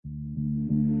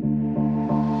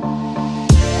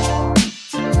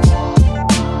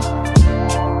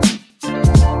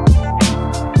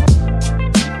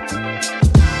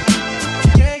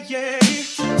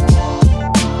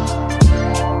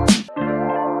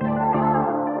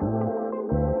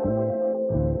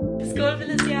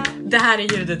Det här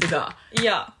är ljudet idag.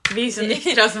 Ja. Vi är så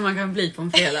nyktra som man kan bli på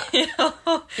en fredag.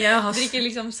 Jag dricker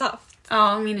liksom saft.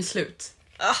 Ja, min är slut.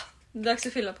 Dags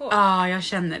att fylla på. Ja, jag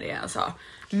känner det alltså.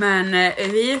 Men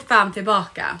vi är fan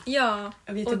tillbaka. Ja.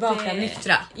 Vi är tillbaka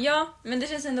nyktra. Ja, men det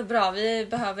känns ändå bra. Vi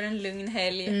behöver en lugn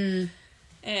helg.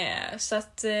 Så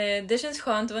att det känns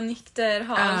skönt att vara nykter,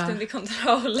 ha allt under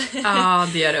kontroll. Ja,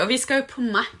 det gör det. Och vi ska upp på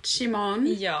match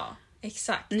imorgon. Ja,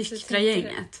 exakt. Nyktra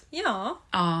gänget. Ja,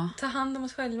 ta hand om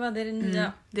oss själva, det är det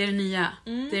nya. Det är det nya.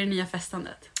 Det är det nya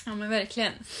festandet. Ja, men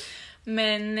verkligen.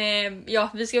 Men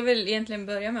vi ska väl egentligen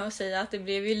börja med att säga att det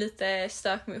blev ju lite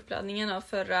stök med uppladdningen av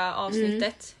förra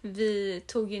avsnittet. Vi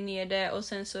tog ju ner det och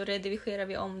sen så redigerade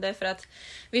vi om det för att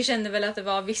vi kände väl att det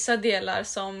var vissa delar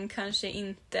som kanske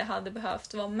inte hade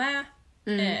behövt vara med.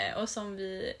 Och som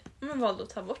vi valde att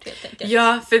ta bort helt enkelt.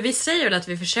 Ja, för vi säger väl att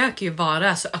vi försöker ju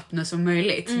vara så öppna som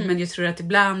möjligt. Men jag tror att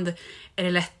ibland är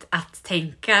det lätt att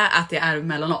tänka att det är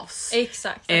mellan oss.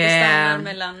 Exakt, att det stannar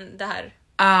mellan det här.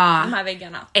 De här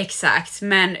väggarna. Exakt,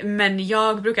 men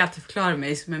jag brukar alltid förklara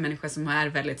mig som en människa som är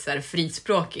väldigt så här,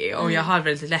 frispråkig. Och jag har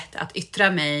väldigt lätt att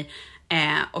yttra mig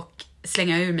och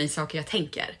slänga ur mig saker jag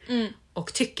tänker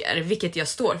och tycker, vilket jag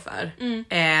står för.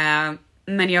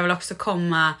 Men jag vill också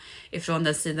komma ifrån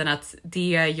den sidan att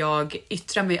det jag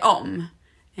yttrar mig om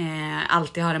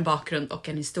alltid har en bakgrund och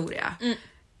en historia.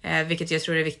 Vilket jag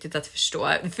tror är viktigt att förstå.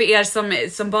 För er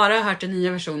som bara har hört den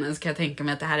nya versionen så kan jag tänka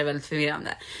mig att det här är väldigt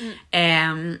förvirrande.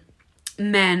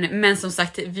 Men som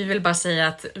sagt, vi vill bara säga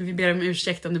att vi ber om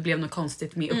ursäkt om det blev något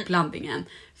konstigt med upplandningen.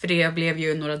 För det blev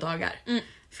ju några dagar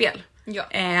fel. Ja.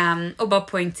 Och bara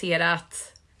poängtera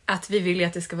att vi vill ju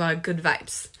att det ska vara good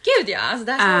vibes. Gud ja, alltså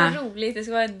det här ska vara roligt. Det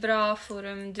ska vara ett bra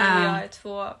forum. Du och jag är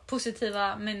två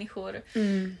positiva människor.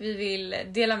 Vi vill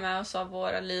dela med oss av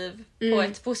våra liv på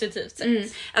ett positivt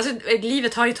sätt. Alltså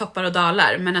livet har ju toppar och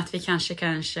dalar, men att vi kanske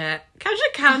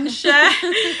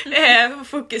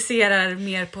fokuserar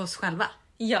mer på oss själva.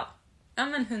 Ja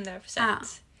men 100%.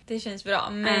 Det känns bra.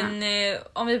 Men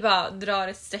om vi bara drar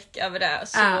ett streck över det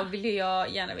så vill jag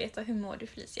gärna veta, hur mår du,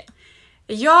 Felicia?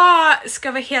 Jag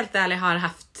ska vara helt ärlig, har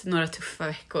haft några tuffa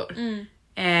veckor.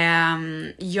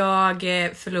 Jag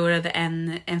förlorade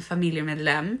en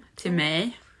familjemedlem till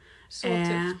mig. Så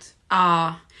tufft.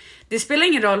 Ja, det spelar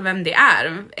ingen roll vem det är.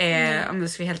 Om jag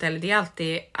ska vara helt ärlig, det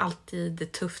är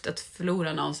alltid tufft att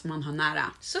förlora någon som man har nära.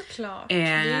 Såklart, det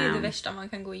är det värsta man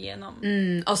kan gå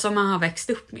igenom. Och som man har växt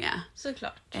upp med.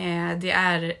 Såklart.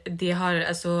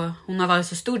 Hon har varit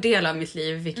så stor del av mitt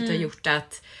liv, vilket har gjort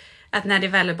att när det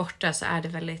väl är borta så är det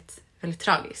väldigt, väldigt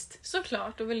tragiskt.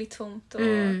 Såklart, och väldigt tomt. Och...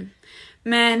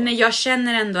 Men jag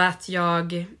känner ändå att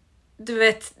du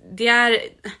vet, det är...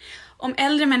 Om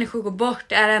äldre människor går bort,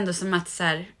 det är ändå som att så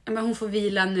här, men hon får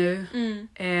vila nu.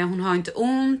 Hon har inte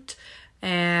ont.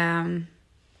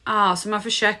 Så man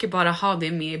försöker bara ha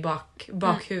det med i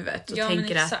bakhuvudet. Och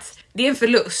tänker att det är en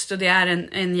förlust och det är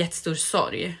en jättestor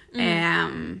sorg.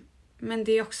 Men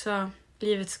det är också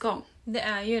livets gång. Det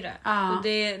är ju det. Och det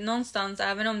är någonstans,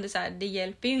 även om det så här, det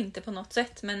hjälper ju inte på något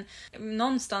sätt, men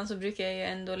någonstans så brukar jag ju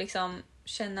ändå liksom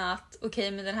känna att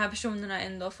okej, men den här personen har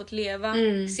ändå fått leva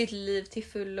sitt liv till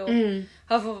full och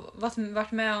har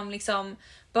varit med om liksom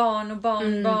barn och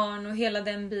barnbarn och hela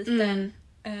den biten.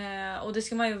 Och det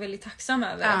ska man ju vara väldigt tacksam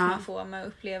över att man får med att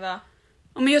uppleva.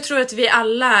 Men jag tror att vi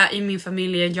alla i min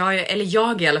familj,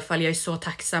 jag i alla fall, jag är så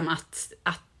tacksam att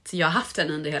jag har haft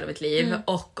den under hela mitt liv.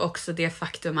 Och också det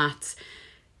faktum att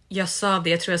jag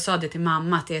tror jag sa det till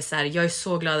mamma, att det är så här, jag är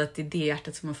så glad att det är det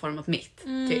hjärtat som har format mitt.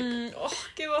 Typ.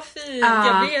 Gud vad fint.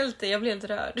 Jag blev helt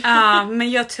rörd.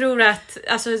 Men jag tror att,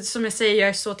 alltså, som jag säger, jag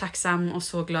är så tacksam och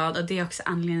så glad. Och det är också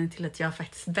anledningen till att jag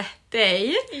faktiskt bett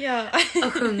dig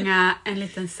att sjunga en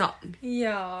liten sång.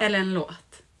 Eller en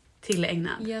låt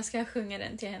tillägnad. Jag ska sjunga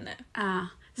den till henne.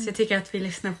 Så jag tycker att vi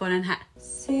lyssnar på den här.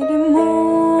 Ser du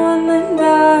månen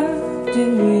där du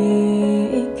är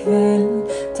ikväll?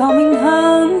 Ta min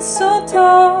hand så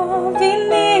tar vi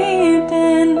ner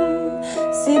den.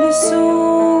 Ser du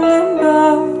solen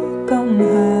bakom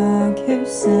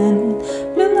höghusen?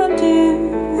 Blundar du,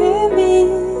 är vi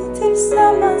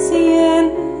tillsammans igen?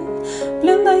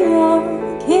 Blundar jag,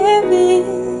 är vi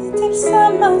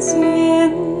tillsammans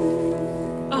igen?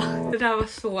 Det där var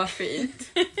så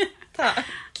fint. Tack.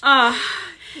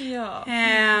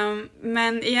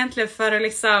 Men egentligen för att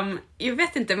liksom, jag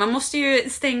vet inte, man måste ju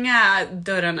stänga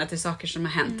dörrarna till saker som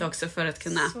har hänt också för att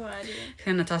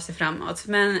kunna ta sig framåt.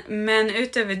 Men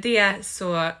utöver det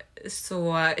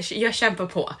så jag kämpar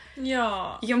på.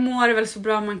 Jag mår väl så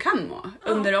bra man kan må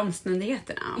under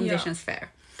omständigheterna, om det känns fair.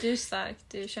 Du är stark,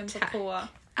 du kämpar på.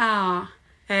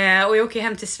 Och jag åker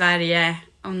hem till Sverige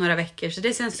om några veckor, så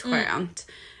det känns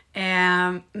skönt.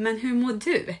 Men hur mår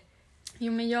du?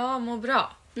 Jo, men jag mår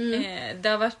bra. Det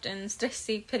har varit en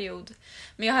stressig period.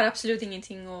 Men jag har absolut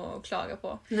ingenting att klaga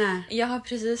på. Nej. Jag har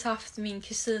precis haft min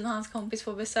kusin och hans kompis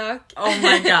på besök. Oh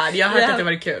my god, jag har hört att det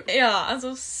var kul. Ja,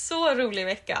 alltså så rolig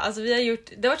vecka. Alltså, det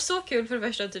har varit så kul för det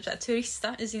första att typ,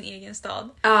 turista i sin egen stad.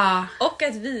 Och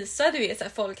att visa, du vet, så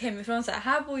här, folk hemifrån så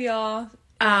här bor jag.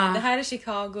 Det här är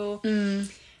Chicago.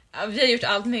 Vi har gjort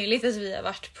allt möjligt. Alltså, vi har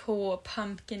varit på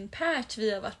pumpkin patch,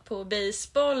 vi har varit på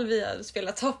baseball, vi har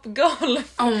spelat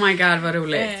toppgolf. Oh my god, vad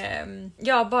roligt.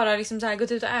 Ja, bara liksom så här,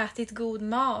 gått ut och ätit god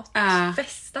mat,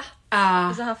 festat.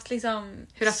 Alltså, haft liksom,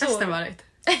 hur har festen varit?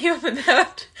 Jo, men det har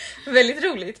varit väldigt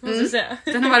roligt, måste jag säga.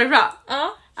 Den har varit bra?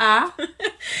 Ja.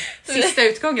 Sista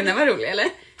utgången, den var rolig, eller?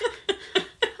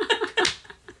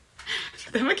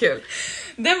 Den var kul.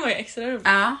 Den var ju extra rolig.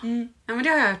 Ja, men det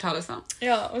har jag hört talas om.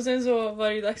 Ja, och sen så var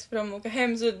det ju dags för dem att åka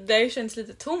hem, så det känns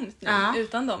lite tomt nu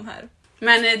utan dem här.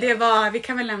 Men vi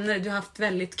kan väl lämna det, du har haft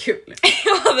väldigt kul.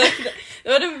 Ja, det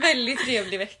var en väldigt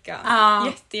trevlig vecka.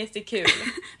 Jättekul.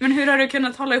 Men hur har du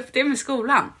kunnat hålla upp det med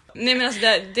skolan? Nej, men alltså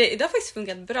det har faktiskt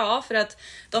funkat bra, för att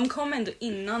de kom ändå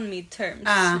innan midterms.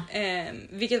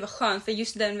 Vilket var skönt, för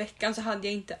just den veckan så hade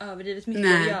jag inte överdrivet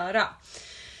mycket att göra.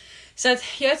 Så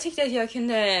att jag tyckte att jag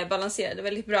kunde balansera det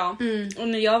väldigt bra. Och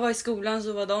när jag var i skolan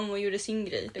så var de och gjorde sin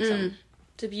grej. Liksom.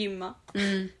 Typ gymma.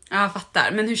 Ja, jag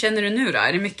fattar. Men hur känner du nu då?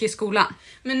 Är det mycket i skolan?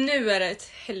 Men nu är det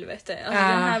ett helvete. Alltså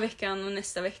den här veckan och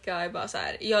nästa vecka är bara så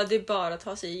här. Ja, det är bara att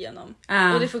ta sig igenom.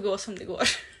 Och det får gå som det går.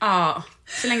 Ja,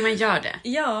 så länge man gör det.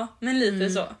 Ja, men lite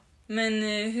så. Men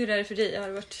hur är det för dig? Har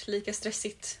det varit lika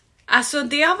stressigt? Alltså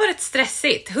det har varit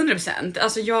stressigt, 100%.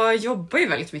 Alltså jag jobbar ju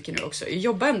väldigt mycket nu också. Jag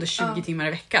jobbar ändå 20 timmar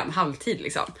i veckan, halvtid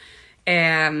liksom.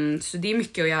 Så det är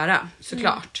mycket att göra,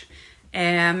 såklart.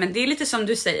 Men det är lite som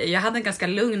du säger, jag hade en ganska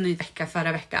lugn vecka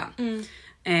förra veckan.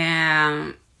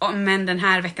 Men den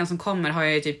här veckan som kommer har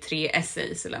jag ju typ 3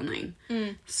 essays att lämna in.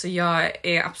 Så jag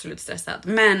är absolut stressad.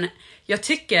 Men jag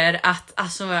tycker att,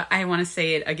 alltså I wanna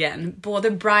say it again,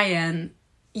 både Brian...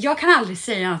 Jag kan aldrig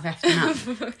säga hans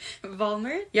efternamn.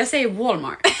 Walmart? Jag säger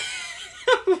Walmart.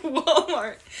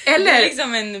 Walmart. Eller det är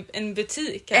liksom en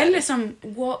butik här. Eller som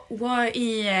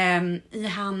i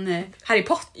han Harry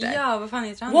Potter. Ja, vad fan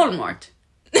heter han? Walmart.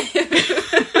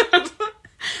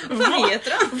 Vad fan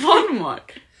heter han?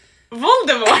 Walmart.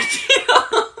 Voldemort.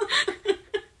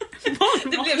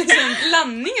 Det blev liksom en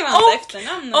blandning av hans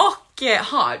efternamn. Och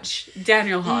Hodge,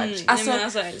 Daniel Hodge. Alltså,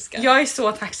 jag är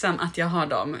så tacksam att jag har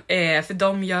dem. För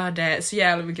de gör det så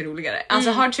jävla mycket roligare.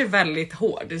 Alltså Hodge är väldigt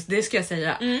hård, det ska jag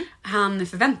säga. Han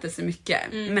förväntar sig mycket,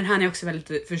 men han är också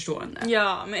väldigt förstående.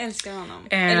 Ja, men älskar honom.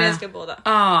 Eller älskar båda.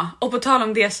 Ja, och på tal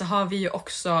om det så har vi ju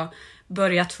också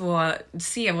börjat få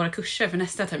se våra kurser för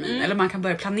nästa termin. Eller man kan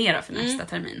börja planera för nästa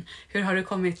termin. Hur har du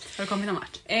kommit någon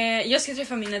vart? Jag ska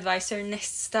träffa min advisor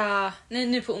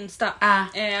nu på onsdag.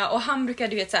 Och han brukar,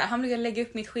 du vet, så här, han brukar lägga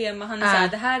upp mitt schema. Han är så här,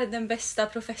 det här är den bästa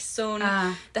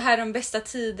professorn. Det här är de bästa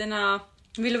tiderna.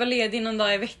 Vill du vara ledig någon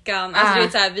dag i veckan? Alltså du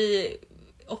vet så här, vi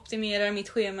optimerar mitt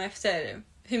schema efter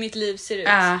hur mitt liv ser ut.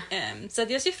 Så att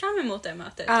jag ser fram emot det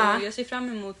mötet. Och jag ser fram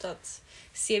emot att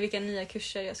se vilka nya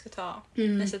kurser jag ska ta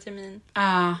nästa termin.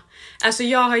 Alltså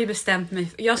jag har ju bestämt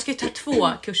mig. Jag ska ju ta 2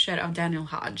 kurser av Daniel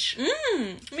Hodge.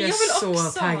 Men jag vill så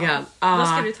också. Taggad. Vad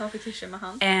ska du ta för kurser med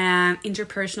han?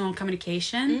 Interpersonal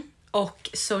communication och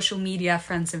social media,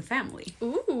 friends and family.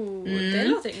 Det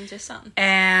låter intressant.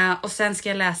 Och sen ska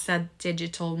jag läsa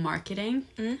digital marketing.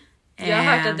 Jag har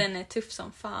hört att den är tuff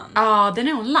som fan. Ja, den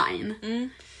är online.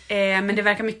 Men det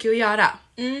verkar mycket att göra.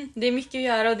 Det är mycket att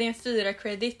göra och det är en 4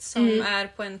 credit som är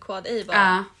på en quad A bara.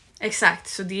 Ja, exakt.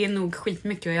 Så det är nog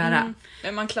skitmycket att göra.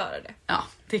 Men man klarar det. Ja,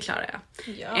 det klarar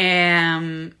jag. Ja.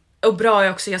 Och bra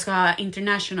är också, jag ska ha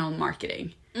international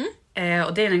marketing.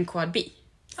 Och det är en quad B.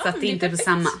 Så att det är inte på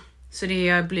samma. Så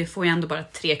det får jag ändå bara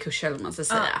 3 kurser om man ska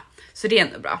säga. Så det är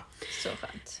ändå bra. Så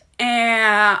skönt.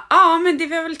 Ja, men det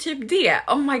var väl typ det.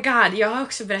 Oh my god, jag har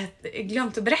också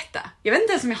glömt att berätta. Jag vet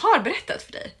inte ens om jag har berättat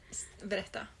för dig.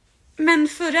 Berätta. Men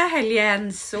förra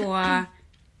helgen så...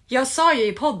 Jag sa ju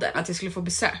i podden att jag skulle få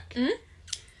besök.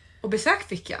 Och besök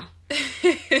fick jag.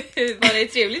 Var det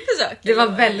ett trevligt besök? Det var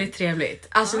väldigt trevligt.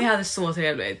 Alltså vi hade så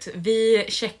trevligt. Vi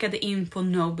checkade in på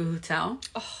Nobu Hotel.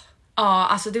 Ja,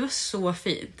 alltså det var så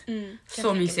fint.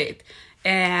 Så mysigt.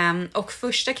 Och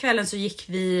första kvällen så gick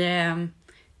vi...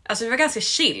 Alltså det var ganska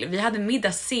chill. Vi hade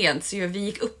middag sent så vi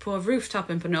gick upp på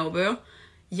rooftopen på Nobu.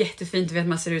 Jättefint, du vet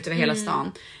man ser ut över hela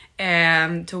stan.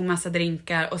 Tog massa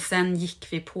drinkar och sen gick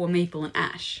vi på Maple and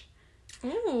Ash.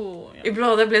 Vi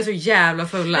båda blev så jävla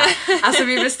fulla. Alltså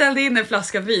vi beställde in en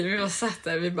flaska vin. Vi var satt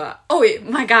där. Vi bara, oj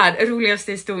my god,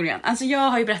 roligaste historien. Alltså jag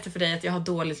har ju berättat för dig att jag har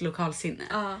dåligt lokalsinne.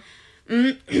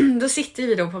 Då sitter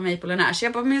vi då på Maple här. Så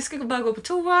jag bara, men jag ska bara gå på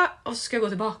toa och så ska jag gå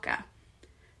tillbaka.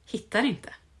 Hittar inte.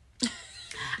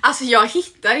 Alltså jag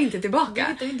hittar inte tillbaka.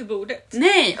 Du hittar inte bordet.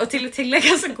 Nej, och till att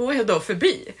tillägga så går jag då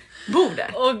förbi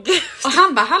bordet. Och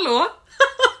han bara, hallå?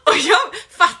 Och jag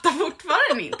fattar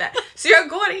fortfarande inte. Så jag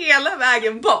går hela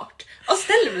vägen bort och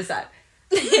ställer mig så här.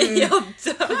 Jag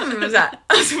dör. Så här.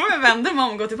 Och så får jag vända mig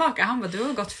om och gå tillbaka. Han bara, du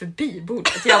har gått förbi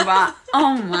bordet. Jag bara,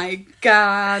 oh my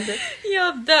god.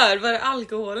 Jag dör. Var det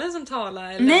alkoholen som talade?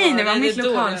 Eller nej, det var mitt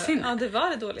lokalsinne. Ja, det var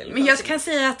det dåliga lokalsinne. Men jag kan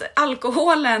säga att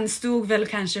alkoholen stod väl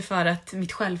kanske för att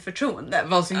mitt självförtroende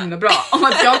var så himla bra. Om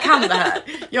att jag kan det här.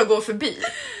 Jag går förbi.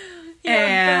 Jag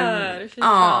dör. Fy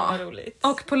fan vad roligt.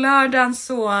 Och på lördagen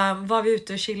så var vi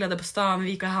ute och chillade på stan. Vi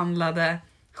gick och handlade,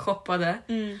 shoppade.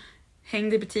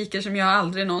 Hängde i butiker som jag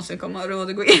aldrig någonsin kommer att ha råd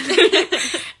att gå in.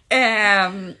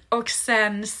 Och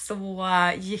sen så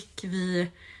gick vi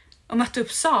och mötte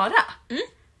upp Sara.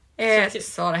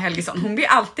 Sara Helgesson. Hon blir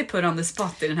alltid purrande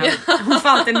spot i den här. Hon får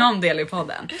alltid någon del i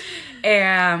podden.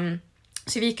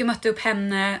 Så vi gick och mötte upp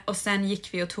henne. Och sen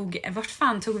gick vi och vart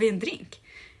fan tog vi en drink?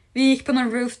 Vi gick på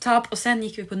någon rooftop och sen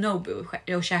gick vi på Nobu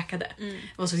och käkade. Det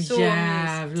var så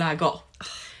jävla gott.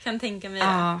 Kan tänka mig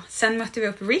sen mötte vi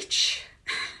upp Rich.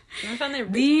 Fan är Rich?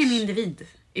 Det är en individ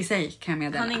i sig, kan jag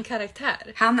meddela. Han är en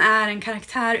karaktär. Han är en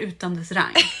karaktär utan dess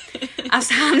rang.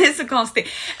 Alltså han är så konstig.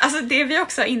 Alltså det vi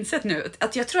också har insett nu,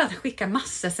 att jag tror att han skickar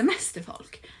massa sms till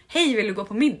folk. Hej, vill du gå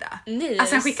på middag? Nej,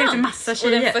 alltså han skickar till massa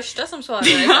tjejer. Och den första som svarade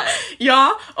är så här.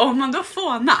 Ja, och om man då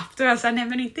får napp, då är han såhär, nej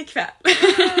men inte ikväll.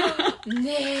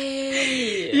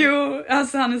 Nej. Jo,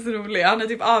 alltså han är så rolig. Han har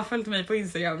typ avföljt mig på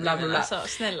Instagram, bla bla bla. Alltså,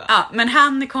 snälla. Ja, men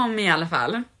han kom i alla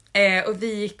fall. Och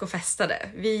vi gick och festade.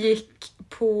 Vi gick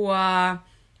på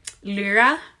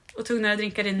Lyra och tog några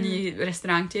drinkar i en ny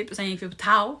restaurang typ. Och sen gick vi på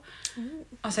Tau.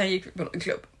 Och sen gick vi på en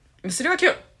klubb. Så det var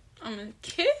kul. Ja men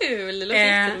kul, det låter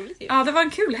jätteroligt. Ja, det var en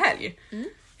kul helg.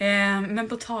 Men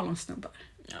på tal om snubbar.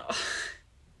 Ja.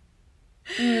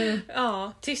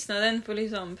 Ja, tystnaden får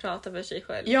liksom prata för sig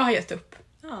själv. Jag har gett upp.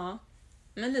 Ja,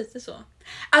 men lite så.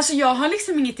 Alltså jag har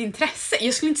liksom inget intresse.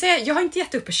 Jag skulle inte säga, jag har inte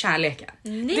gett upp på kärleken.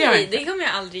 Nej, det kommer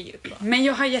jag aldrig ge upp på. Men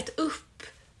jag har gett upp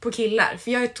på killar.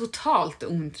 För jag är totalt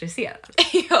ointresserad.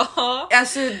 Ja.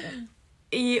 Alltså,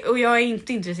 och jag är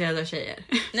inte intresserad av tjejer.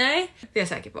 Nej. Det är jag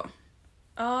säker på.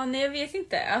 Ja, nej jag vet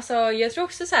inte. Alltså jag tror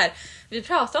också så här. Vi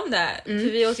pratade om det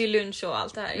för vi åt ju lunch och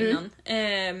allt det här innan.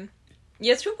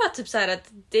 Jag tror bara typ så här att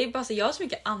det är bara så jag har så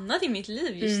mycket annat i mitt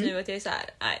liv just nu att jag är så här,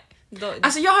 nej.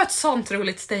 Alltså jag har ett sånt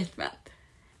roligt statement.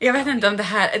 Jag vet inte om det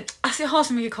här, alltså jag har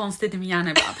så mycket konstigt i min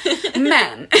hjärna ibland.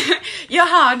 Men jag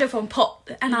hörde på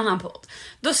en annan podd.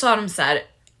 Då sa de så här,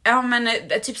 ja men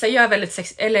typ så här, jag är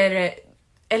väldigt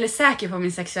eller säker på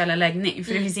min sexuella läggning.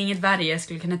 För det finns inget värre jag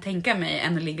skulle kunna tänka mig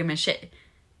än att ligga med en tjej.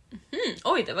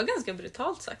 Oj, det var ganska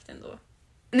brutalt sagt ändå.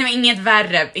 Nej men inget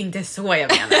värre, inte så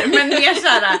jag menar. Men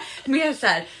mer så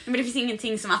här, men det finns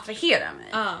ingenting som attraherar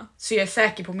mig. Så jag är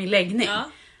säker på min läggning.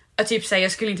 Att typ så här,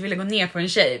 jag skulle inte vilja gå ner på en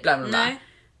tjej, bla bla bla. Nej.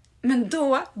 Men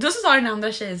då så sa den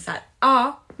andra tjejen så här,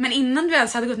 ja, men innan du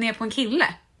ens hade gått ner på en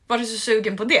kille, var du så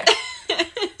sugen på det?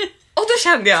 Och då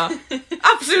kände jag,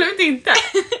 absolut inte.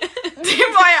 Det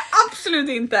var jag absolut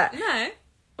inte. Nej.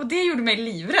 Och det gjorde mig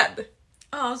livrädd.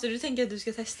 Ja, så du tänker att du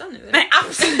ska testa nu? Eller? Nej,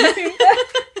 absolut inte.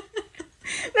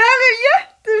 Det här blev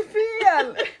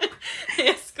jättefel.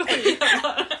 Jag skojar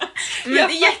bara. Men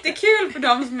det är jättekul för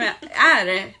de som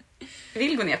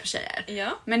vill gå ner på tjejer.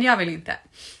 Ja. Men jag vill inte.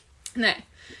 Nej.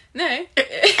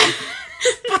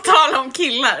 På tal om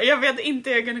killar. Jag vet inte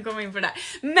hur jag kunde komma in på det där.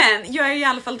 Men jag är i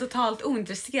alla fall totalt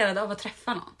ointresserad av att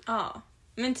träffa någon. Ja.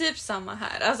 Men typ samma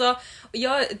här. Alltså,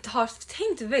 jag har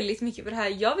tänkt väldigt mycket på det här.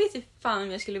 Jag vet inte fan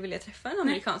om jag skulle vilja träffa en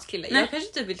amerikansk kille. Jag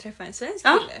kanske typ vill träffa en svensk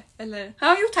kille. Eller?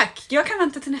 Ja, jo tack. Jag kan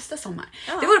vänta till nästa sommar.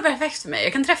 Ja. Det vore perfekt för mig.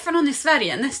 Jag kan träffa någon i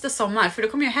Sverige nästa sommar. För då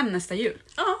kommer jag hem nästa jul.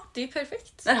 Ja, det är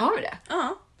perfekt. Där har vi det.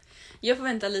 Ja. Jag får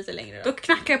vänta lite längre då. Då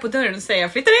knackar jag på dörren och säger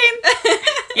jag flyttar in.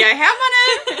 Jag är hemma nu.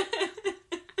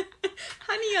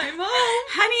 Honey, I'm home.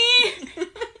 Honey.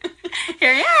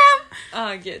 Here I am.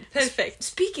 Gud, perfekt.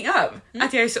 Speaking of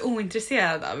att jag är så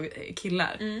ointresserad av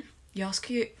killar. Jag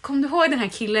ska ju, kom du ihåg den här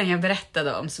killen jag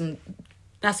berättade om som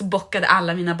alltså bockade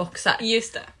alla mina boxar?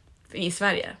 Just det. I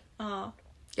Sverige. Ja.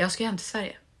 Jag ska hem till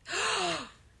Sverige.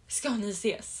 Ska ni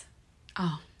ses?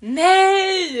 Ja.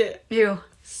 Nej! Jo.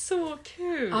 Så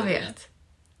kul. Jag vet.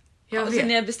 Så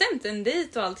ni har bestämt en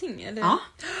dejt och allting, eller? Ja.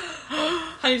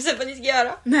 Har ni bestämt vad ni ska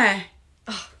göra? Nej.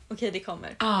 Okej, det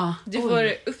kommer. Ja. Du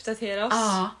får uppdatera oss.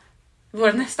 Ja.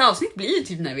 Vårt nästa avsnitt blir ju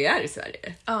typ när vi är i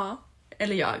Sverige. Ja.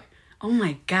 Eller jag. Oh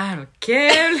my god, vad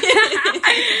kul!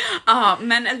 Ja,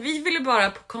 men vi ville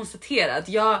bara konstatera att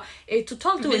jag är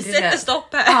totalt ointresserad. Vi sätter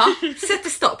stopp här. Ja, sätter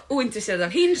stopp. Ointresserad av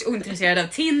Hinge, ointresserad av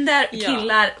Tinder,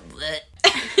 killar.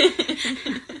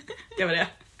 Det var det.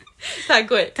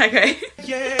 Tack och hej. Tack och hej.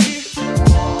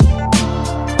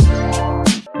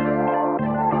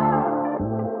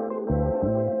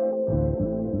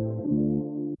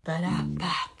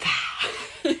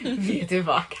 Vi är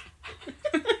tillbaka.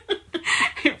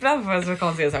 Ibland får jag så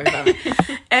konstiga saker.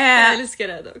 Jag älskar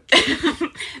det dock.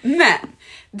 Men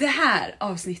det här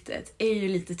avsnittet är ju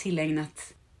lite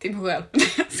tillägnat till mig själv.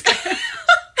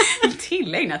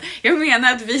 Tillägnat? Jag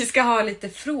menar att vi ska ha lite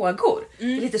frågor.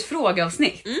 Lite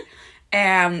frågeavsnitt.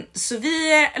 Så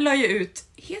vi la ju ut,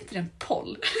 heter den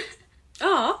poll?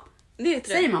 Ja, det heter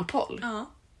det. Säger man poll?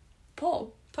 Ja. Poll?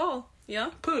 Paul,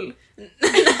 ja. Pull?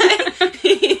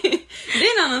 Det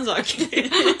är en annan sak.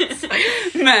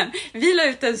 Men vi la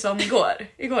ut en sån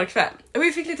igår kväll. Och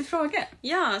vi fick lite frågor.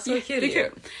 Ja, så kul. Det är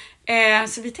kul.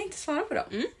 Så vi tänkte svara på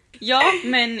dem. Ja,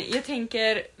 men jag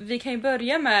tänker vi kan ju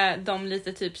börja med dem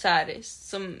lite typ så här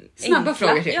som snabba enkla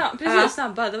frågor typ. Ja, precis,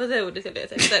 snabba. Det var det ordet jag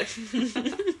letade efter.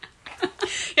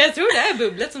 Jag tror det är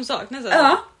bubblet som saknas. Alltså.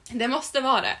 Ja. Det måste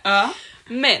vara det. Ja.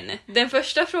 Men den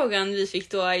första frågan vi fick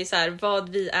då är så här, vad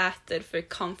vi äter för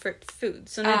comfort food.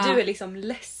 Så när du är liksom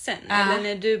ledsen eller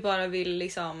när du bara vill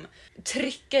liksom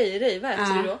trycka i dig, vad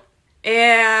äter du då?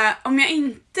 Om jag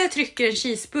inte trycker en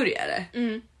cheeseburgare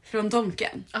från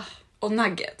Donken och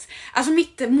nuggets. Alltså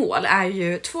mitt mål är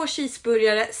ju 2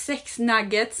 cheeseburgare, 6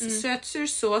 nuggets, sötsur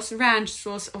sås,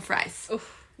 ranchsås och fries.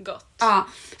 Gott. Ja,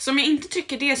 så om jag inte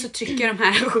trycker det så trycker jag de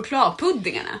här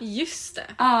chokladpuddingarna. Just det.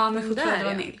 Ja, med choklad och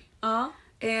vanilj. Ja.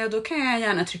 Då kan jag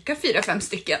gärna trycka 4-5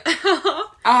 stycken.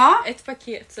 Ett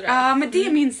paket sådär. Ja, men det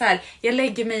är min så här, jag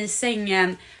lägger mig i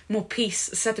sängen, mår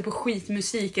piss, sätter på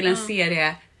skitmusik eller en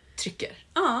serie, trycker.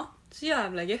 Ja, så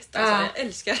jävla gött. Alltså, jag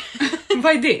älskar.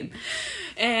 Vad är din?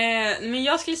 Men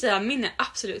jag skulle säga min är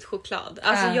absolut choklad.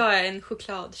 Alltså jag är en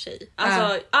chokladtjej.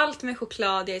 Alltså allt med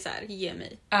choklad, jag är så här, ge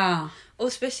mig.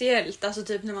 Och speciellt alltså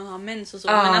typ när man har mens och så.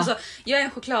 Men alltså jag är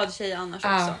en chokladtjej annars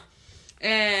också.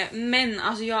 Men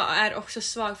alltså jag är också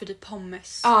svag för typ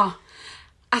pommes.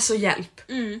 Alltså hjälp.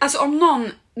 Alltså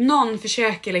om någon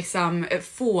försöker liksom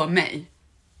få mig,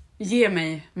 ge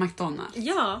mig McDonald's.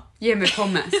 Ja. Ge mig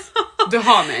pommes. Du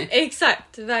har mig.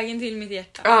 Exakt, vägen till mitt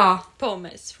hjärta.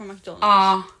 Pommes från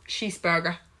McDonald's.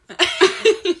 Cheeseburger.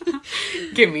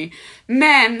 Give me.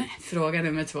 Men fråga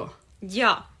nummer 2.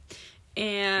 Ja.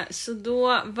 Så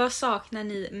då, vad saknar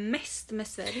ni mest med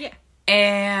Sverige?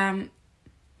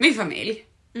 Min familj.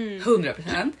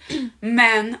 100%.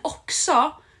 Men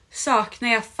också saknar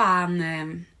jag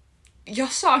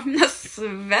jag saknar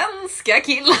svenska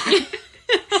killar.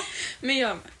 Men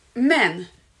jag med. Men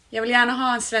jag vill gärna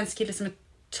ha en svensk kille som är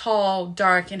tall,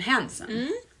 dark and handsome.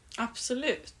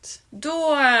 Absolut.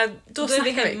 Då är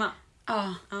vi hemma.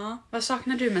 Vad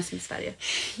saknar du mest med Sverige?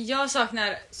 Jag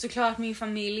saknar såklart min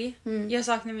familj. Jag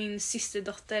saknar min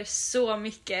systerdotter så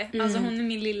mycket. Alltså hon är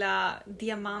min lilla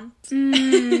diamant.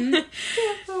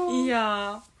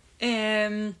 Ja.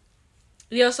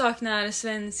 Jag saknar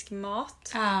svensk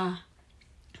mat.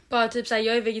 Bara typ såhär,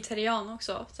 jag är vegetarian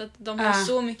också. Så att de har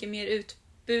så mycket mer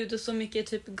utbud och så mycket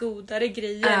typ godare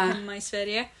grejer hemma i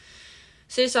Sverige.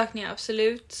 Så det saknar jag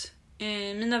absolut.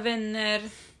 Mina vänner.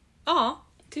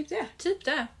 Typ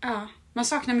det. Man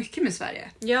saknar mycket med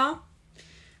Sverige. Ja.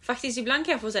 Faktiskt ibland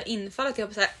kan jag få så här infall att jag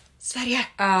på så här, Sverige.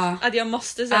 Att jag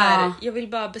måste så här, jag vill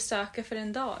bara besöka för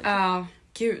en dag.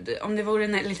 Gud, om det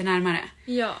vore lite närmare.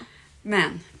 Ja.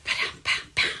 Men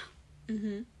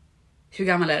hur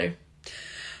gammal är du?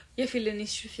 Jag fyllde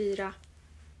nyss 24.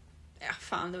 Ja,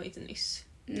 fan, det var inte nyss.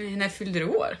 Nej, när fyllde du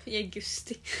år? I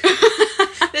augusti.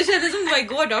 Det kändes som det var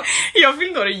igår dock. Jag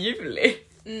fyllde år i juli.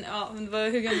 Ja, men det var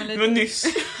hur gammal är du? Det var nyss.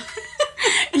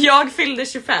 Jag fyllde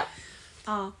 25.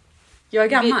 Jag är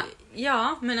gammal.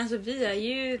 Ja, men alltså vi är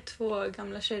ju 2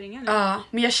 gamla kärringar nu.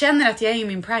 Men jag känner att jag är i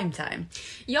min prime time.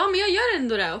 Ja, men jag gör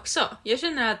ändå det också. Jag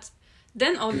känner att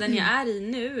den åldern jag är i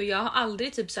nu, jag har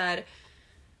aldrig typ så här.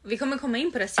 Vi kommer komma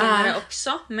in på det senare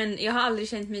också, men jag har aldrig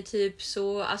känt mig typ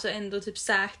så, alltså ändå typ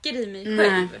säker i mig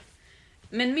själv.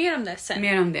 Men mer om det sen.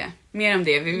 Mer om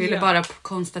det. Vi ville bara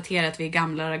konstatera att vi är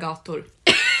gamla ragator.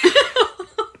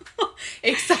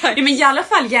 Exakt. Ja, men i alla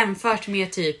fall jämfört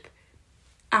med typ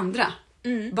andra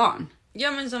barn.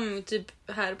 Ja, men som typ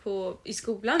här i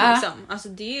skolan liksom. Alltså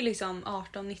det är ju liksom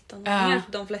 18-19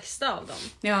 de flesta av dem.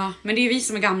 Ja, men det är vi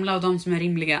som är gamla och de som är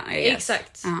rimliga.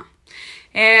 Exakt.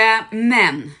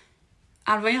 Men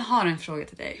Alva, jag har en fråga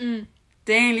till dig.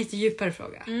 Det är en lite djupare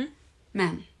fråga.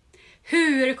 Men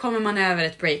hur kommer man över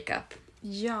ett breakup?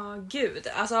 Ja, gud.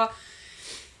 Alltså,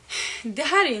 det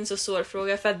här är ju en så svår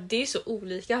fråga för att det är så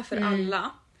olika för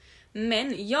alla. Men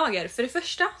för det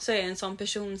första så är jag en sån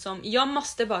person som jag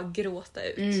måste bara gråta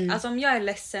ut. Alltså om jag är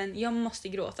ledsen, jag måste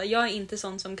gråta. Jag är inte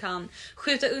sån som kan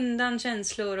skjuta undan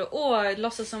känslor och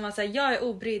låtsas som att jag är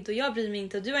obrydd och jag bryr mig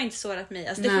inte och du har inte sårat mig.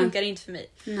 Alltså det funkar inte för mig.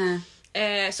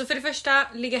 Nej. Så för det första,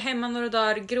 ligga hemma några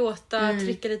dagar, gråta,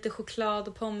 trycka lite choklad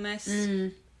och pommes.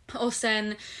 Och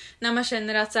sen när man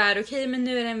känner att okej, men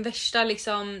nu är den värsta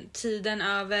liksom tiden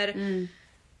över.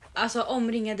 Alltså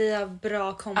omringa dig av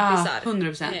bra kompisar.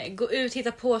 100%. Gå ut,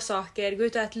 hitta på saker, gå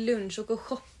ut och äta lunch och gå och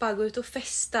shoppa, gå ut och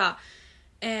festa.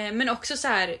 Men också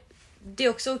det är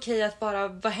också okej att bara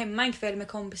vara hemma en kväll med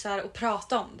kompisar och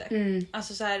prata om det.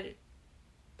 Alltså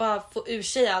bara få ur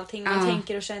sig allting man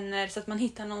tänker och känner så att man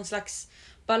hittar någon slags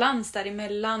balans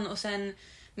däremellan. Och sen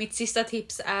mitt sista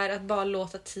tips är att bara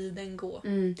låta tiden gå.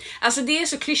 Alltså det är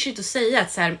så klyschigt att säga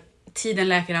att tiden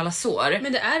läker alla sår.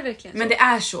 Men det är verkligen så. Men det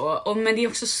är så. Men det är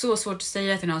också så svårt att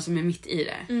säga till någon som är mitt i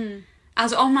det.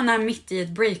 Alltså om man är mitt i ett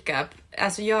breakup.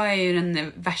 Alltså jag är ju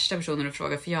den värsta personen att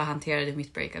fråga. För jag hanterade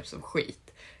mitt breakup som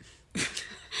skit.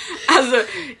 Alltså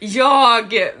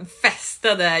jag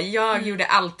festade. Jag gjorde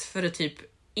allt för att typ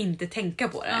inte tänka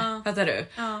på det. Fattar du?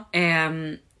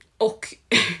 Och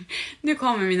nu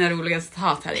kommer mina roliga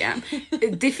citat här igen.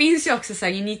 Det finns ju också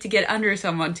you need to get under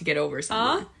someone to get over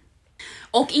someone.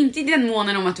 Och inte i den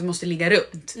månen om att du måste ligga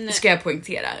runt. Ska jag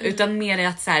poängtera. Utan mer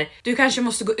att du kanske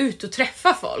måste gå ut och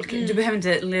träffa folk. Du behöver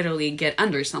inte literally get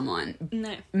under someone.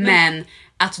 Nej. Men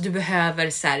att du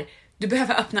behöver du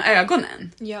behöver öppna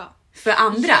ögonen. Ja. För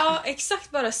andra. Ja,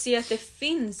 exakt, bara se att det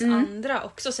finns andra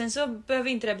också. Sen så behöver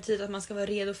inte det betyda att man ska vara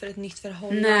redo för ett nytt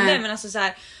förhållande. Nej. Men alltså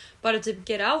bara typ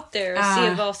get out there och se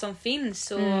vad som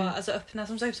finns. Och alltså öppna,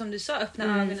 som sagt, som du sa,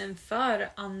 öppna ögonen för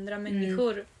andra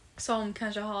människor som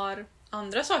kanske har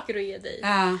andra saker att ge dig.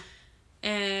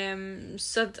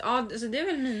 Så att, alltså det är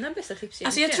väl mina bästa tips egentligen.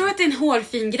 Alltså jag tror att det är en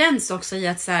hårfin gräns också i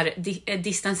att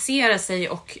distansera sig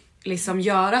och liksom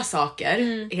göra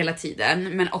saker hela tiden,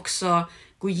 men också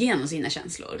gå igenom sina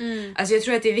känslor. Alltså jag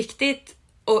tror att det är viktigt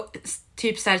att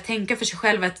typ tänka för sig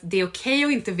själv att det är okej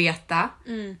att inte veta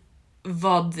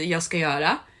vad jag ska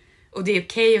göra, och det är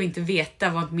okej att inte veta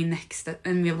vart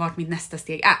mitt nästa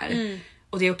steg är.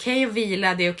 Och det är okej att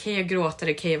vila, det är okej att gråta,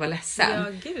 det är okej att vara ledsen.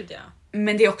 Ja, gud ja.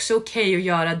 Men det är också okej att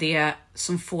göra det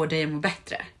som får dig att må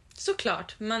bättre.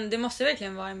 Såklart, men det måste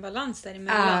verkligen vara en balans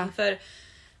däremellan. För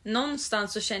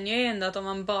någonstans så känner jag ju ändå att om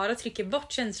man bara trycker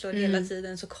bort känslor hela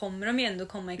tiden så kommer de ju ändå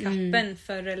komma i kappen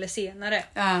förr eller senare.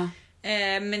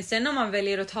 Men sen om man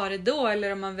väljer att ta det då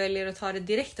eller om man väljer att ta det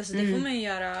direkt, alltså det får man ju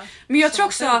göra. Men jag tror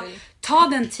också, ta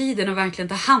den tiden och verkligen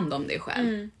ta hand om dig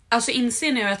själv. Alltså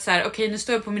inser nu att okej, nu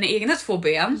står jag på mina egna 2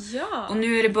 ben. Ja. Och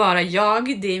nu är det bara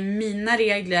jag, det är mina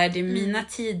regler, det är mina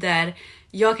tider.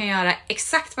 Jag kan göra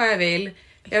exakt vad jag vill.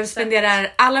 Jag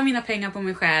spenderar alla mina pengar på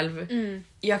mig själv.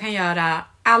 Jag kan göra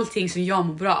allting som jag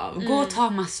mår bra av. Gå och ta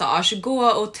massage, gå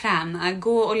och träna,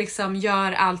 gå och liksom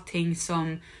gör allting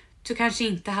som du kanske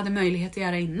inte hade möjlighet att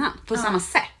göra innan. På samma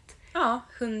sätt. Ja,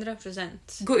 100%.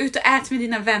 Gå ut och ät med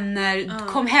dina vänner,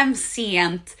 kom hem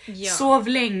sent, sov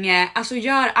länge. Alltså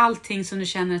gör allting som du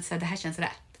känner att det här känns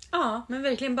rätt. Ja, men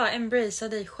verkligen bara embracea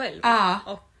dig själv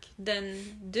och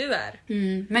den du är.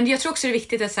 Men jag tror också det är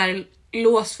viktigt att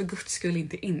lås för guds skull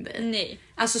inte in dig. Nej.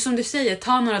 Alltså som du säger,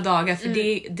 ta några dagar, för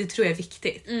det tror jag är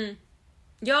viktigt.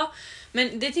 Ja,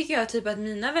 men det tycker jag typ att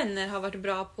mina vänner har varit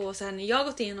bra på när jag har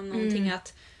gått igenom någonting,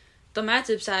 att de är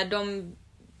typ de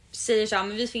säger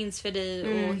men vi finns för dig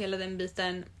och hela den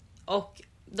biten, och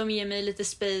de ger mig lite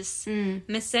space.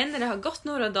 Men sen när det har gått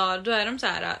några dagar, då är de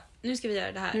nu ska vi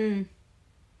göra det här.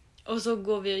 Och så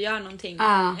går vi och gör någonting.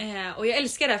 Och jag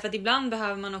älskar det, för att ibland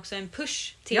behöver man också en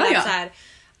push till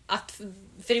att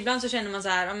för ibland så känner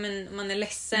man men man är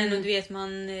ledsen och du vet,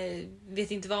 man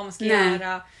vet inte vad man ska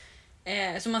göra.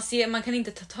 Så man kan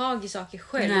inte ta tag i saker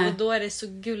själv. Och då är det så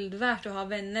guld värt att ha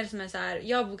vänner som är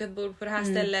jag har bokat bord på det här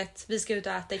stället, vi ska ut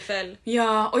och äta ikväll.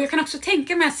 Ja, och jag kan också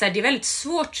tänka mig att det är väldigt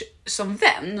svårt som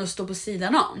vän att stå på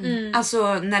sidan om.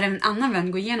 Alltså när en annan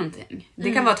vän går igenom någonting.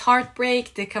 Det kan vara ett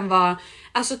heartbreak, det kan vara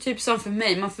alltså typ som för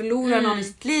mig, man förlorar någon i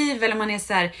sitt liv, eller man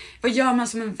är vad gör man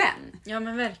som en vän? Ja,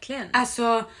 men verkligen.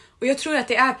 Alltså, och jag tror att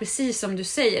det är precis som du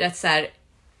säger, att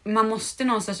man måste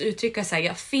någonstans uttrycka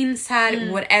jag finns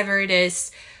här, whatever it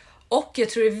is. Och jag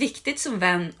tror det är viktigt som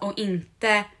vän att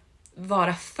inte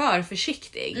vara för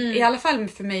försiktig. I alla fall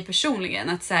för mig personligen,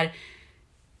 att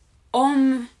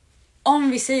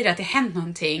om vi säger att det hänt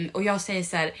någonting och jag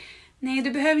säger nej,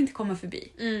 du behöver inte komma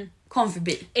förbi. Kom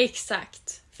förbi.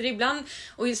 Exakt. För ibland,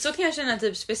 och så kan jag känna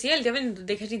typ speciellt, jag vet inte,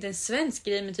 det kanske inte är en svensk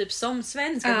grej, men typ som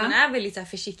svensk att man är väldigt så här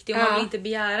försiktig och man vill inte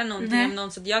begära någonting om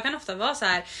någon, så att jag kan ofta vara så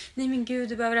här: nej men gud,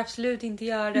 du behöver absolut inte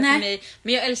göra det för mig,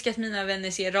 men jag älskar att mina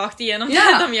vänner ser rakt igenom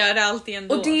det, de gör det alltid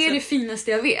ändå. Och det är det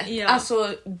finaste jag vet.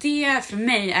 Alltså det för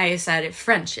mig är ju så här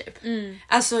friendship.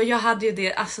 Alltså jag hade ju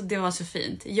det, alltså det var så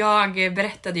fint. Jag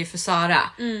berättade ju för Sara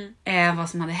vad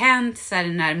som hade hänt så här,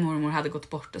 när mormor hade gått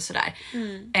bort och sådär.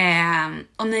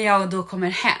 Och när jag då kommer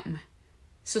hem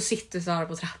så sitter Sara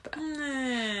på trappen.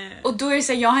 Och då är det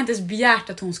så här, jag har inte ens begärt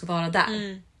att hon ska vara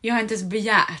där. Jag har inte ens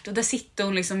begärt. Och där sitter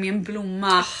hon liksom med en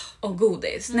blomma och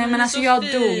godis. Nej men alltså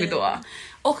jag dog då.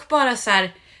 Och bara så här,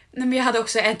 nej, men jag hade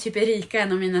också en typ Erika,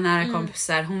 en av mina nära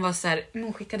kompisar. Hon var så här,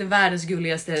 hon skickade världens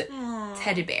gulligaste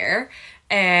teddybear.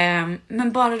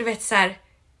 Men bara du vet så här,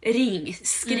 ring,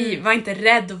 skriv, var inte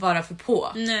rädd att vara för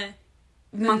på. Nej.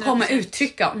 Man kommer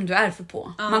uttrycka om du är för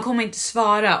på. Man kommer inte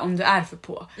svara om du är för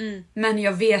på. Men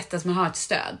jag vet att man har ett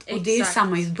stöd. Exakt. Och det är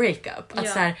samma i ett breakup. Att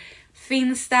så här,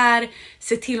 finns där,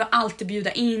 se till att alltid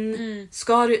bjuda in.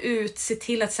 Ska du ut, se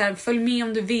till att så här, följ med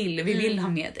om du vill. Vi vill ha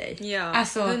med dig. Ja,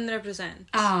 alltså, 100%.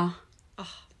 Ja.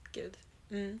 Gud.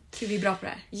 Vi är bra på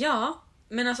det här. Ja,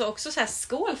 men alltså också så här,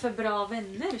 skål för bra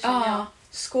vänner känner jag.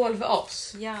 Skål för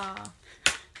oss. Ja.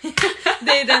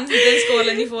 Det är den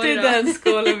skålen ni får idag. Det är den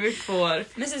skålen vi får.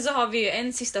 Men sen så har vi ju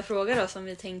en sista fråga då som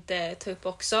vi tänkte ta upp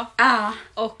också.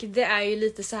 Och det är ju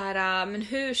lite så här, men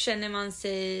hur känner man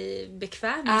sig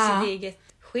bekväm i sitt eget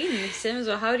skinn?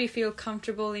 Så, how do you feel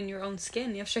comfortable in your own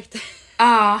skin? Jag försökte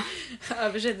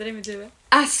översätta det i mitt huvud.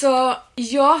 Alltså,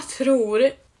 jag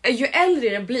tror, ju äldre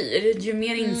jag blir, ju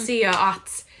mer inser jag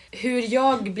att hur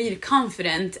jag blir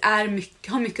confident har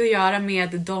mycket att göra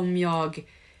med dem jag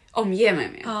omger mig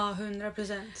med. Ja,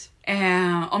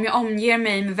 100%. Om jag omger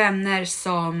mig med vänner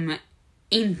som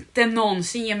inte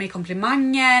någonsin ger mig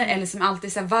komplimanger eller som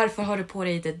alltid säger varför har du på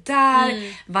dig det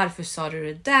där? Varför sa du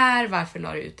det där? Varför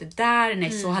la du ut det där?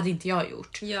 Nej, så hade inte jag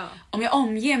gjort. Ja. Om jag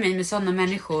omger mig med sådana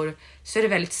människor så är det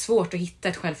väldigt svårt att hitta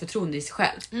ett självförtroende i sig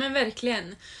själv. Men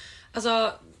verkligen.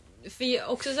 Alltså, för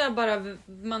också så här bara,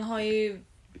 man har ju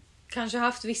kanske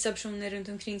haft vissa personer runt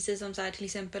omkring sig som så här, till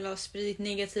exempel har spridit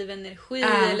negativ energi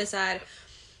eller så här,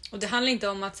 och det handlar inte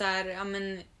om att så här, ja,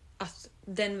 men att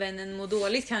den vännen mår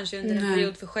dåligt kanske under en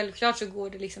period, för självklart så går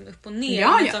det liksom upp och ner,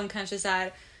 men som kanske så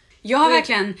här, jag har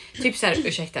verkligen typ så här,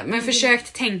 ursäkta, men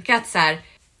försökt tänka att så här,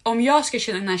 om jag ska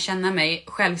känna mig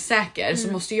självsäker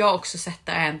så måste jag också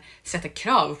sätta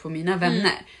krav på mina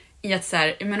vänner i att så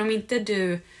här, men om inte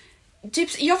du typ,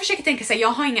 jag försöker tänka så här, jag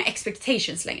har inga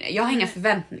expectations längre. Jag har inga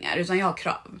förväntningar utan jag har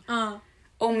krav.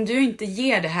 Om du inte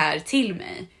ger det här till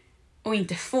mig och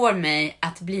inte får mig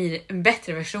att bli en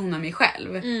bättre version av mig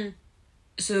själv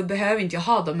så behöver inte jag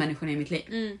ha de människorna i mitt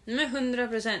liv. Men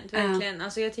 100% verkligen.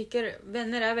 Alltså jag tycker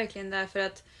vänner är verkligen där för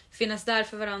att finnas där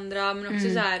för varandra, men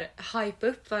också så här hype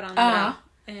upp varandra.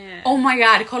 Oh my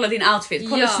god, kolla din outfit.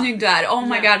 Kolla hur snygg du är. Oh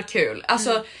my god, kul.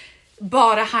 Alltså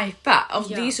bara hypa.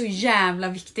 Alltså, det är så jävla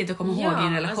viktigt att komma ihåg i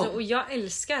en relation. Alltså, och jag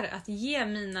älskar att ge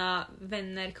mina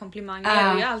vänner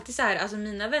komplimanger. Och jag är alltid så här, alltså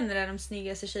mina vänner är de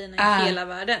snyggaste tjejerna i hela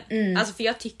världen. Alltså för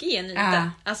jag tycker genuint det.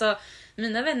 Alltså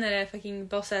mina vänner är fucking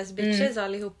boss ass bitches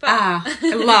allihopa.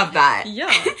 I love that. Ja.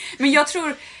 Men jag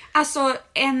tror alltså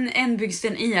en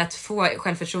byggsten i att få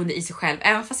självförtroende i sig själv,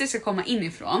 även fast det ska komma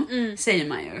inifrån, säger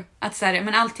man ju att så här,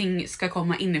 men allting ska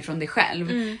komma inifrån dig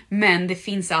själv, men det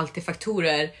finns alltid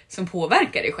faktorer som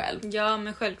påverkar dig själv. Ja,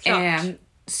 men självklart.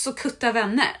 Så kutta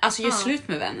vänner, alltså gör slut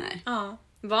med vänner.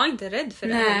 Var inte rädd för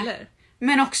det heller.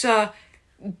 Men också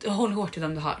håll hårt till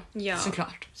dem du har. Ja,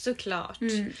 såklart.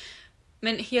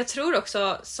 Men jag tror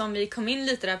också, som vi kom in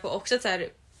lite där på också, att så här,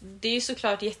 det är ju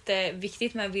såklart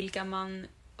jätteviktigt med vilka man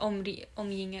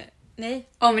omringar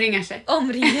sig.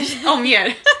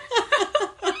 Omger.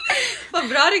 Vad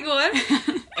bra det går.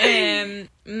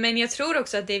 Men jag tror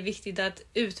också att det är viktigt att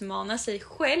utmana sig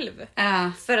själv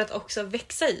för att också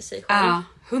växa i sig själv.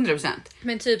 100%.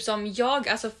 Men typ som jag,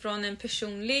 alltså från en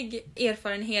personlig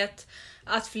erfarenhet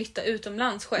att flytta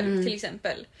utomlands själv till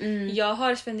exempel. Jag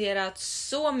har spenderat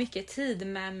så mycket tid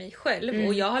med mig själv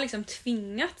och jag har liksom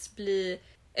tvingats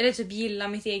eller typ gilla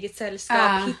mitt eget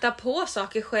sällskap, hitta på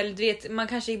saker själv. Du vet, man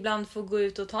kanske ibland får gå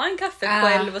ut och ta en kaffe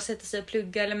själv och sätta sig och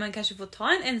plugga, eller man kanske får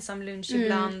ta en ensam lunch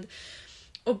ibland.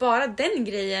 Och bara den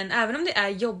grejen, även om det är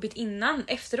jobbigt innan,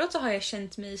 efteråt så har jag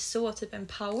känt mig så typ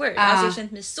empowered. Alltså jag har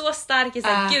känt mig så stark,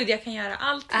 jag gud, jag kan göra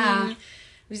allting.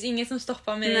 Det finns inget som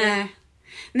stoppar mig. Nej.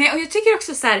 Nej, och jag tycker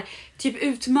också så här, typ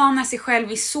utmana sig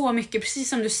själv i så mycket, precis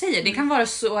som du säger. Det kan vara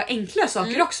så enkla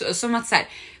saker också, som att så här,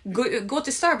 gå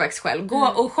till Starbucks själv, gå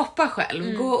och shoppa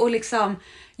själv, gå och liksom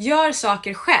gör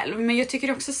saker själv. Men jag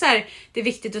tycker också så här, det är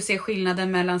viktigt att se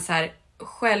skillnaden mellan så här,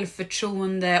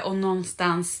 självförtroende och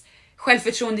någonstans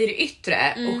självförtroende i det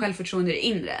yttre och självförtroende i det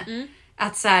inre.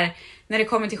 Att så här, när det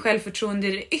kommer till självförtroende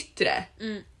i det yttre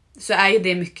så är ju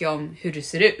det mycket om hur du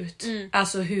ser ut.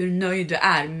 Alltså hur nöjd du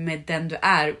är med den du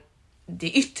är,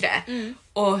 det yttre.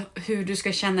 Och hur du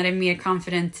ska känna dig mer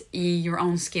confident i your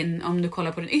own skin. Om du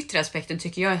kollar på den yttre aspekten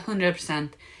tycker jag 100%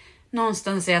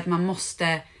 någonstans är att man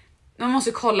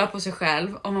måste kolla på sig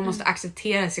själv och man måste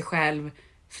acceptera sig själv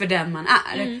för den man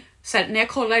är. Så här, när jag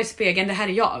kollar i spegeln, det här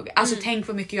är jag. Alltså tänk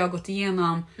vad mycket jag har gått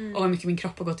igenom och vad mycket min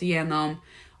kropp har gått igenom.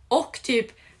 Och typ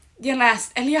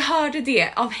jag hörde det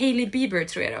av Hailey Bieber,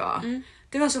 tror jag det var.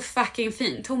 Det var så fucking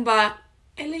fint. Hon bara,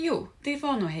 eller jo, det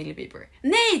var nog Hailey Bieber.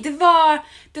 Nej,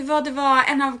 det var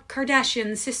en av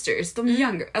Kardashian sisters, de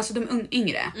younger, alltså de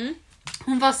yngre.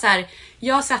 Hon var så här,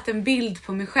 jag satt en bild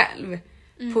på mig själv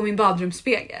på min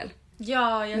badrumsspegel.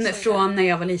 Ja, jag såg från när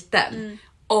jag var liten.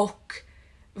 Och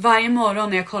varje morgon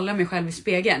när jag kollar mig själv i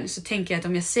spegeln så tänker jag att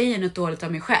om jag säger något dåligt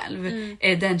av mig själv är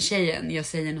det den tjejen jag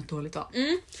säger något dåligt av.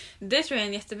 Det tror jag är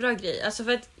en jättebra grej. Alltså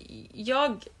för att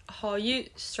jag har ju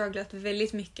strugglat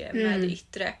väldigt mycket med det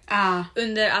yttre.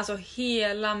 Under alltså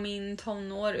hela min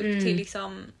tonår upp till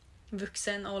liksom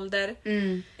vuxen ålder.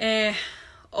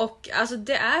 Och alltså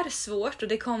det är svårt och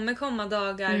det kommer komma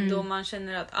dagar då man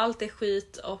känner att allt är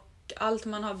skit och allt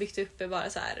man har byggt upp är bara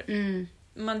så här.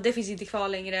 Det finns inte kvar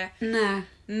längre. Nej.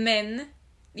 Men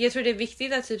jag tror det är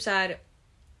viktigt att typ så här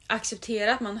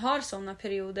acceptera att man har såna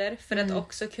perioder för att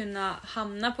också kunna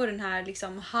hamna på den här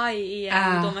liksom high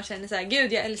igen då man känner så här,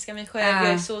 gud jag älskar mig själv,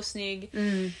 jag är så snygg.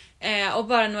 Och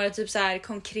bara några typ så här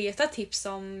konkreta tips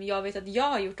som jag vet att jag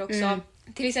har gjort också.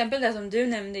 Till exempel det som du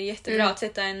nämnde är jättebra att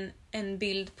sätta en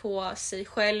bild på sig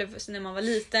själv när man var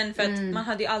liten, för att man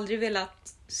hade ju aldrig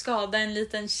velat skada en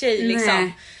liten tjej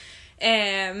liksom.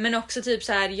 Men också typ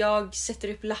så här, jag sätter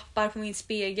upp lappar på min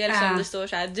spegel som det står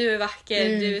så här: du är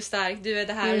vacker, du är stark, du är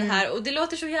det här och det här. Och det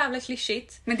låter så jävla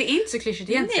klyschigt. Men det är inte så klyschigt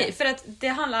egentligen. Nej, för att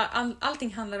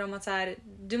allting handlar om att så här,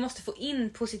 du måste få in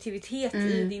positivitet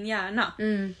i din hjärna.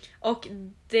 Och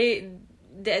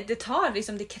det tar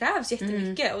liksom, det krävs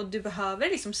jättemycket och du behöver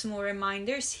liksom små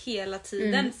reminders hela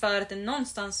tiden för att det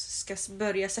någonstans ska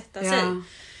börja sätta sig.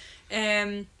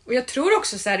 Och jag tror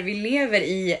också så här, vi lever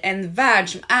i en värld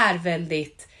som är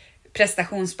väldigt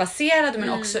prestationsbaserad men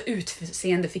också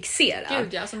utseendefixerad.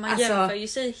 Gud ja, alltså man jämför ju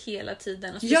sig hela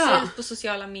tiden och speciellt på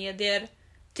sociala medier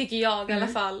tycker jag i alla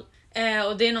fall.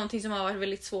 Och det är någonting som har varit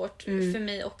väldigt svårt för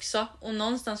mig också. Och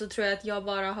någonstans så tror jag att jag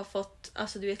bara har fått,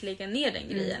 alltså du vet, lägga ner den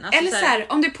grejen. Alltså, eller så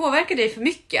här, om det påverkar dig för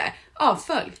mycket,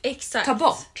 avfölj. Exakt. Ta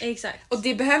bort. Exakt. Och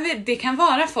det kan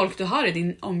vara folk du har i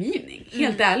din omgivning,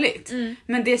 helt ärligt.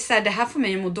 Men det är så här, det här får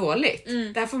mig att må dåligt.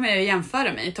 Det här får mig att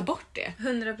jämföra mig, ta bort det.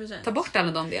 100%. Ta bort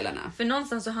alla de delarna. För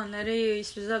någonstans så handlar det ju i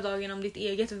slutet av dagen om ditt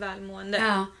eget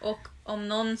välmående. Och om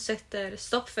någon sätter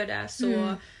stopp för det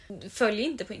så följ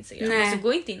inte på Instagram. Nej. Alltså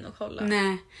gå inte in och kolla.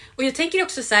 Nej. Och jag tänker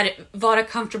också så här, vara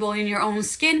comfortable in your own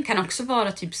skin kan också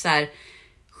vara typ så här,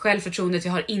 självförtroendet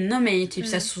jag har inom mig, typ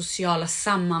så här, sociala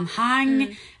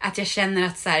sammanhang, att jag känner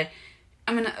att så här,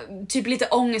 jag menar, typ lite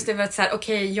ångest över att så här,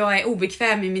 okej, jag är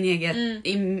obekväm i min egen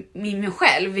i mig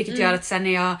själv, vilket gör att så här,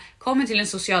 när jag kommer till en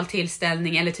social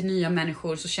tillställning eller till nya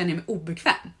människor så känner jag mig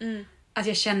obekväm. Att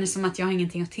jag känner som att jag har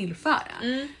ingenting att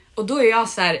tillföra. Och då är jag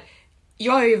så här,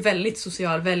 jag är ju väldigt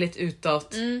social, väldigt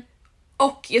utåt.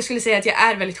 Och jag skulle säga att jag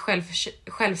är väldigt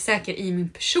självsäker i min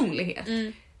personlighet.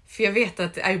 För jag vet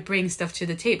att I bring stuff to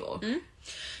the table.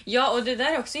 Ja, och det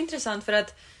där är också intressant för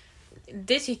att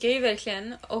det tycker jag ju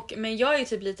verkligen. Men jag är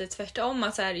typ lite tvärtom.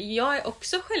 Att så här, jag är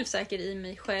också självsäker i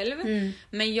mig själv.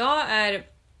 Men jag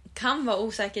kan vara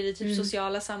osäker i typ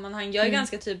sociala sammanhang. Jag är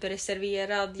ganska typ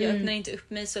reserverad. Jag öppnar inte upp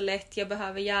mig så lätt. Jag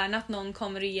behöver gärna att någon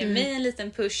kommer och ger mig en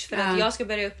liten push för att jag ska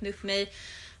börja öppna upp mig.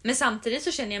 Men samtidigt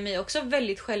så känner jag mig också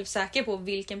väldigt självsäker på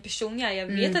vilken person jag är. Jag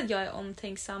vet att jag är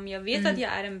omtänksam. Jag vet att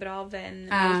jag är en bra vän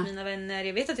mot mina vänner.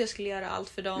 Jag vet att jag skulle göra allt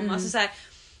för dem. Alltså så här,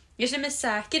 jag känner mig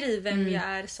säker i vem jag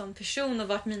är som person och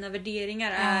vart mina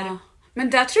värderingar är. Men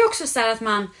där tror jag också så här att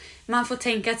man får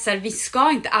tänka att så här, vi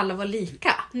ska inte alla vara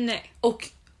lika. Nej. Och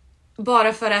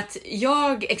bara för att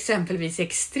jag exempelvis är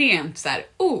extremt så här,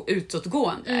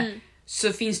 utåtgående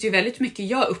så finns det ju väldigt mycket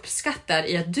jag uppskattar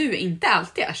i att du inte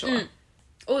alltid är så.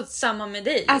 Och samma med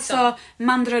dig. Liksom. Alltså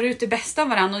man drar ut det bästa av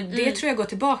varandra och det tror jag går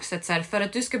tillbaka så här, för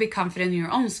att du ska bli confident in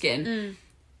your own skin.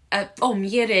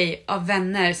 Omge dig av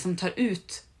vänner som tar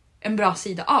ut en bra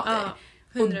sida av dig.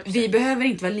 100%. Och vi behöver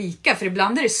inte vara lika, för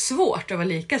ibland är det svårt att vara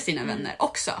lika sina vänner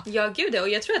också. Ja, gud, och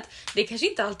jag tror att det kanske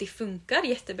inte alltid funkar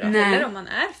jättebra heller om man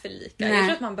är för lika. Nej. Jag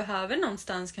tror att man behöver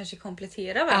någonstans kanske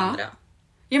komplettera varandra.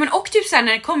 Ja, men och typ såhär,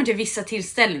 när det kommer till vissa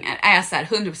tillställningar är jag såhär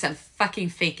 100%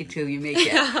 fucking fake it till you make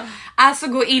it. Alltså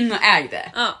gå in och äg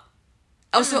det. Ja.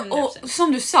 Alltså, och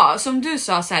som du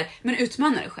sa så här, men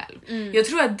utmana dig själv. Jag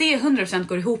tror att det 100%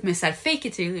 går ihop med så här, fake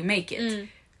it till you make it.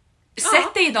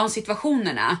 Sätt dig i de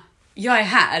situationerna. Jag är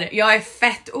här, jag är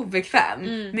fett obekväm,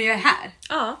 men jag är här.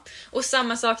 Ja, och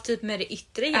samma sak typ med det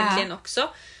yttre egentligen också.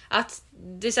 Att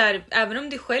det är så här, även om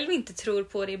du själv inte tror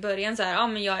på det i början så här, ja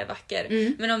men jag är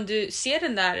vacker. Men om du ser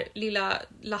den där lilla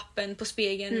lappen på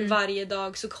spegeln varje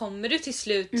dag, så kommer du till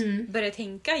slut börja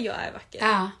tänka jag är vacker.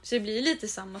 Ja. Så det blir lite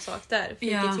samma sak där. Fake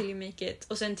it till you make it.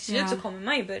 Och sen till slut så kommer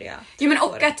man ju börja. Ja, men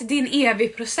och att det är en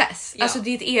evig process. Alltså det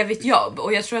är ett evigt jobb.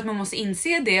 Och jag tror att man måste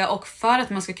inse det. Och för att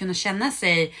man ska kunna känna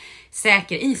sig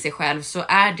säker i sig själv, så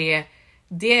är det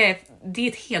är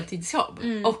ett heltidsjobb.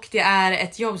 Och det är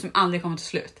ett jobb som aldrig kommer till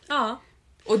slut. Ja.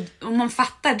 Och om man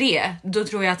fattar det, då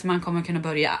tror jag att man kommer kunna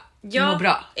börja må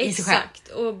bra i sig själv. Exakt,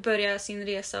 och börja sin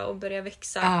resa och börja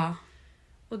växa. Ja.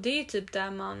 Och det är typ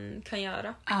där man kan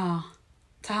göra. Ja,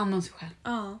 ta hand om sig själv.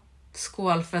 Ja.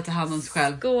 Skål för att ta hand om sig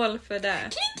själv. Skål för det.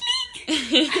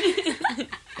 Kling,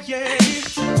 kling!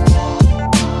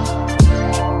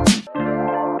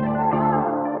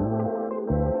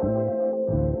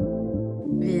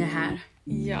 Vi är här.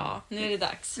 Ja, nu är det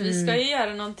dags. Vi ska ju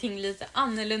göra någonting lite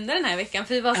annorlunda den här veckan.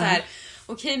 För vi var så här,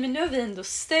 okej, men nu har vi ändå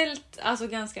ställt alltså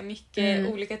ganska mycket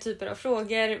olika typer av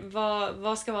frågor.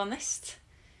 Vad ska vara näst?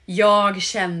 Jag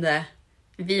kände,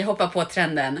 vi hoppar på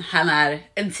trenden. Han är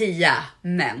en 10,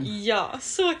 men. Ja,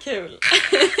 så kul.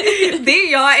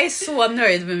 Jag är så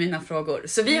nöjd med mina frågor.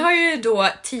 Så vi har ju då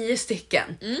 10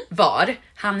 stycken var.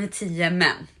 Han är 10,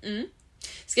 men.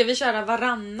 Ska vi köra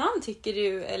varannan tycker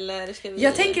du? Eller ska vi...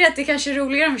 Jag tänker att det kanske är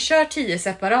roligare om vi kör 10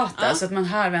 separata så att man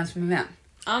hör vem som är vem.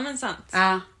 Ja, men sant.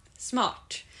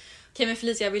 Smart. Okej, men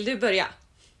Felicia, vill du börja?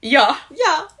 Ja,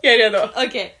 jag är redo.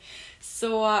 Okej,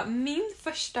 så min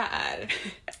första är: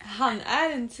 han är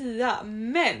en 10,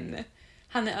 men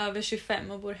han är över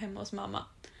 25 och bor hemma hos mamma.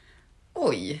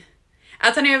 Oj.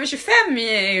 Att han är över 25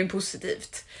 är ju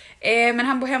positivt. Men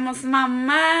han bor hemma hos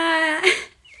mamma...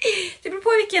 Det beror på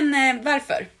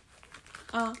varför.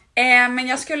 Ja. Men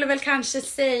jag skulle väl kanske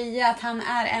säga att han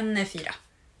är en 4.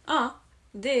 Ja,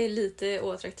 det är lite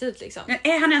oattraktivt liksom. Men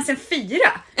är han ens en 4?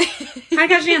 Han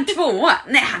kanske är en 2.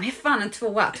 Nej, han är fan en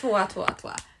 2. 2.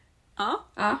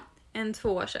 Ja. En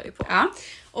 2 kör vi på. Ja.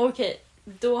 Okej,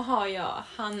 då har jag: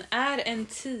 han är en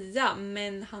 10,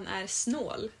 men han är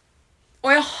snål.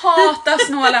 Och jag hatar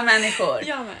snåla människor.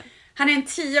 Jag med. Han är en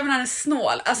 10, men han är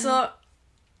snål. Alltså...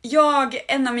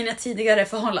 en av mina tidigare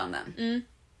förhållanden.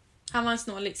 Han var en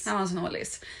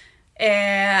snålis.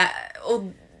 Och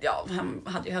ja, han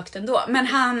hade ju högt ändå.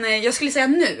 Men jag skulle säga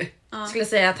nu. Skulle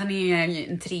säga att han är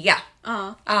en 3.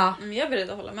 Ja. Jag är beredd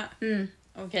att hålla med.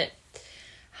 Okej.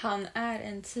 Han är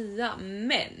en 10,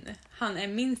 men han är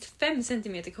minst 5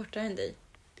 centimeter kortare än dig.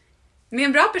 Med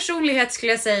en bra personlighet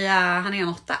skulle jag säga han är en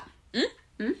 8.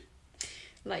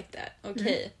 Like that.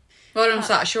 Okej. Vad var de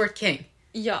sa? Short king.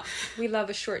 Ja, we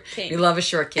love a short king. We love a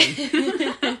short king.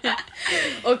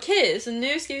 Okej, så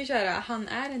nu ska vi köra: han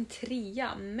är en 3,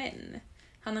 men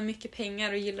han har mycket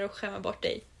pengar och gillar att skämma bort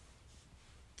dig.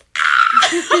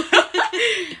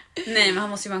 Nej, men han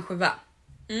måste ju vara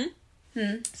en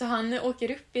 7. Så han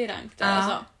åker upp i rank där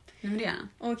alltså.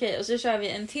 Okej, och så kör vi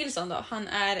en till sån då. Han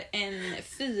är en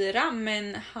 4,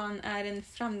 men han är en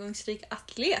framgångsrik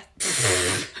atlet.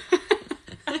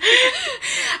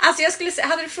 Alltså jag skulle säga,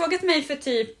 hade du frågat mig för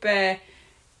typ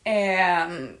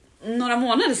några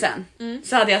månader sedan,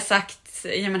 så hade jag sagt,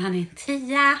 ja men han är en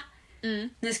 10.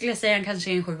 Nu skulle jag säga han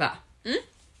kanske är en 7.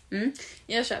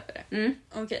 Jag köper det.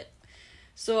 Okej.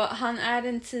 Så han är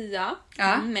en 10,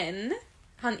 men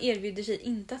han erbjuder sig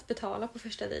inte att betala på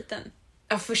första dejten.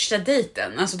 Ja, första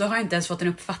dejten. Alltså då har jag inte ens fått en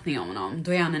uppfattning om honom.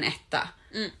 Då är han en 1.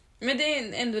 Men det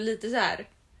är ändå lite så här.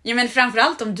 Ja, men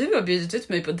framförallt om du har bjudit ut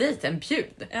mig på dejten,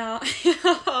 bjud. Ja.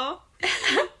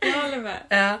 Jag håller med.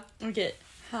 Ja. Okej.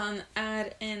 Han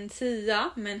är en 10,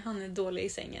 men han är dålig i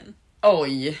sängen.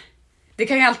 Oj. Det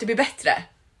kan ju alltid bli bättre.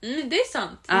 Det är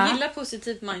sant. Jag gillar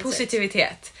positivt mindset.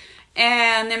 Positivitet.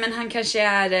 Nej, men han kanske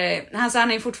är...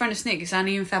 han är fortfarande snygg, så han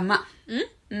är ju en 5.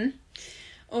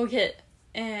 Okej.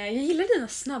 Jag gillar dina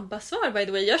snabba svar, by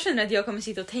the way. Jag känner att jag kommer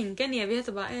sitta och tänka en evighet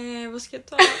och bara, vad ska jag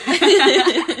ta?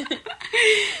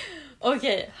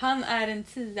 Okej, han är en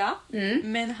 10,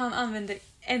 men han använder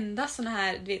endast såna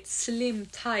här, du vet, slim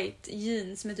tight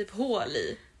jeans med typ hål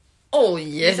i.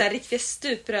 Oj! Det är så här riktiga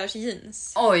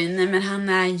stuprörsjeans. Oj, nej men han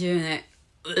är ju...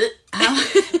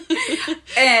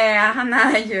 han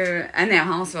är ju... Nej,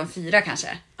 han måste vara en 4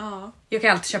 kanske. Ja. Jag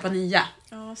kan alltid köpa nya.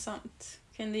 Ja, sant.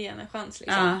 Kan det ge en chans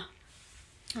liksom?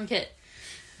 Ja. Okej.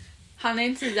 Han är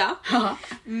en 10.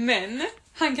 Men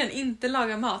han kan inte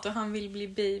laga mat och han vill bli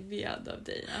babyad av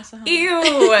dig. Alltså han...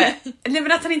 Nej,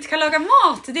 men att han inte kan laga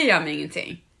mat, det gör mig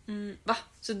ingenting. Va?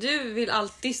 Så du vill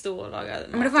alltid stå och laga mat?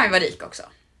 Men då får han ju vara rik också.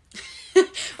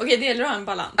 Okej, det gäller att ha en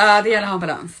balans. Ja, det gäller att ha en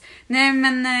balans. Nej,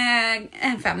 men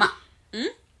en 5.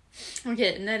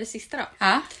 Okej, när är det sista då?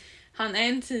 Ja. Han är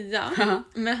en 10,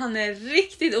 men han är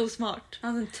riktigt osmart.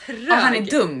 Han är trög. Och han är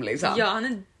dum liksom. Ja, han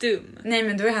är dum. Nej,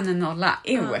 men då är han en 0.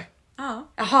 Ja.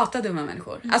 Jag hatar dumma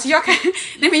människor. Alltså jag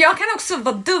kan också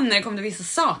vara dum när det kommer till vissa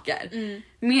saker.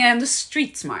 Men jag är ändå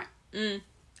street smart.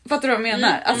 Fattar du vad jag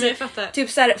menar? Alltså, jag fattar. Typ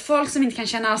så här, folk som inte kan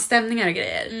känna av stämningar och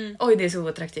grejer. Oj, det är så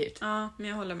oattraktivt. Ja, men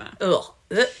jag håller med.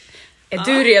 Är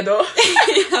du redo?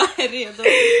 Jag är redo.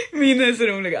 Mina är så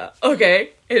roliga.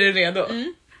 Okej, är du redo?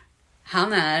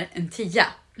 Han är en 10.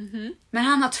 Men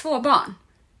han har 2 barn.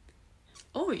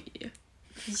 Oj,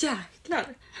 jäklar.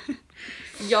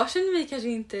 Jag känner mig kanske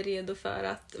inte redo för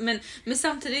att... Men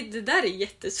samtidigt, det där är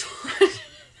jättesvårt.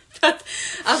 För att,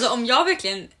 alltså om jag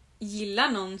verkligen gillar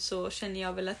någon så känner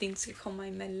jag väl att det inte ska komma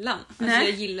emellan. Alltså jag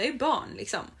gillar ju barn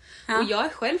liksom. Ja. Och jag är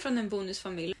själv från en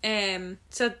bonusfamilj.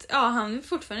 Så att ja, han är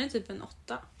fortfarande typ en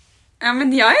 8. Ja,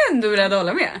 men jag är ändå rädd att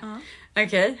hålla med.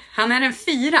 Okej, han är en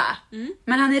 4.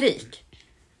 Men han är rik.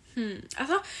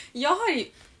 Alltså, jag har ju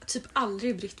typ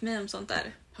aldrig brytt mig om sånt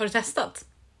där. Har du testat?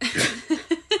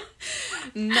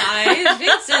 Nej,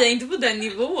 rätt säger jag inte på den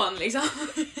nivån liksom.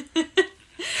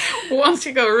 Once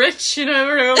you go rich you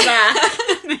never go back.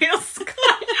 Nej, jag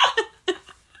skojar.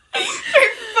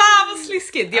 Fan vad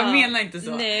sliskigt. Jag menar inte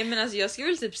så. Nej, men alltså jag skulle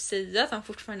väl typ säga att han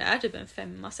fortfarande är typ en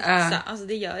 5-6. Alltså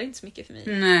det gör inte så mycket för mig.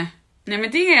 Nej,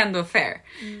 men det är ändå fair.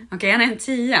 Okej, han är en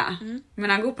 10. Men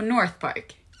han går på North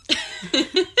Park.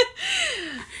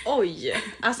 Oj,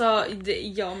 alltså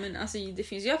det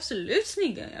finns ju absolut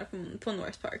snyggingar på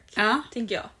North Park. Ja.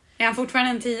 Tänker jag. Är han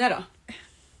fortfarande en 10 då?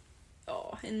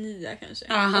 Ja, en 9 kanske.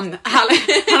 Ja, han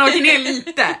åker ner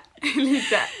lite.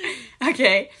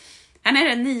 Okej. Han är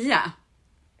en 9.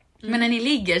 Men när ni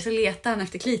ligger så letar han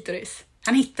efter klitoris.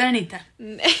 Han hittar den inte.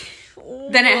 Nej.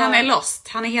 Han är lost.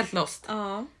 Han är helt lost.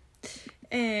 Ja.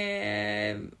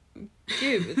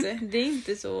 Gud, det är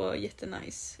inte så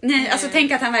jättenice. Nej, alltså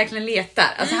tänk att han verkligen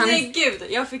letar. Alltså, nej, gud,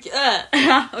 jag fick...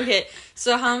 Okej,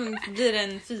 så han blir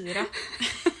en 4.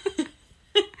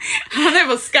 Han är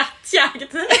på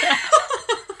skattjakt.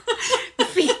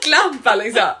 Ficklampa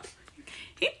liksom.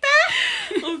 Hitta!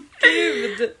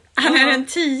 Gud. Han är en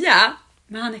 10,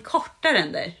 men han är kortare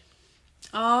än dig.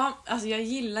 Ja, alltså jag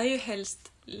gillar ju helst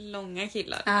långa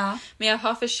killar. Men jag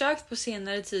har försökt på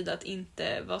senare tid att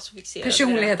inte vara så fixerad.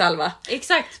 Personlighet, Alva.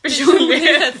 Exakt,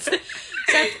 personlighet. Så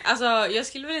att, alltså, jag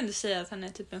skulle väl ändå säga att han är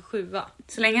typ en 7.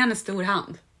 Så länge han är stor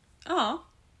hand. Ja.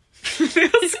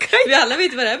 Vi alla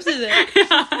vet vad det här betyder.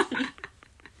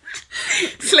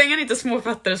 Så länge han inte har små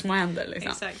fötter och små händer.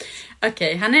 Liksom. Exakt.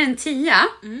 Okej, han är en 10.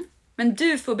 Men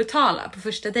du får betala på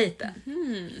första dejten.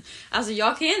 Alltså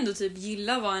jag kan ju ändå typ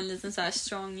gilla att vara en liten så här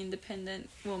strong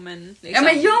independent woman. Liksom. Ja,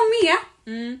 men jag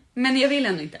med. Men jag vill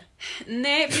ändå inte.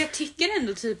 Nej, för jag tycker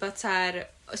ändå typ att så här,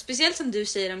 speciellt som du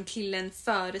säger om killen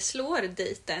föreslår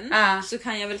dejten, så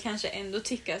kan jag väl kanske ändå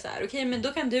tycka så här: okej, men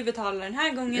då kan du betala den här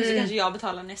gången, så kanske jag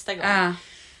betalar nästa gång.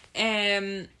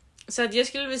 Så att jag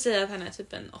skulle väl säga att han är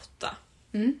typ en 8.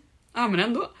 Ja, men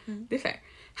ändå. Det är fair.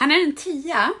 Han är en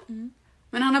 10.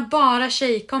 Men han har bara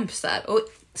tjejkompisar. Och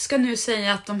ska nu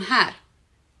säga att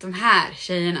de här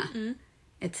tjejerna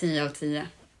är 10 av 10.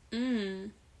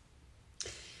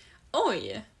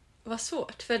 Oj, vad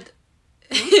svårt. För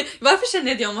varför känner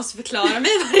jag att jag måste förklara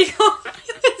mig varje gång?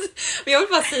 Men jag vill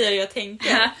bara säga det jag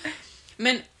tänker.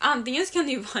 Men antingen så kan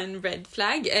det ju vara en red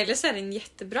flag, eller så är det en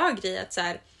jättebra grej att, så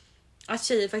här, att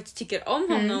tjejer faktiskt tycker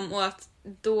om honom. Och att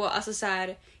då, alltså så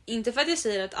här, inte för att jag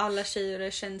säger att alla tjejer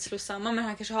är känslosamma, men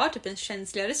han kanske har typ en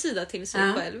känsligare sida till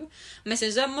sig själv. Men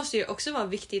sen så måste det ju också vara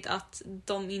viktigt att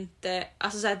de inte,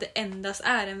 alltså så här, att det endast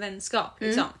är en vänskap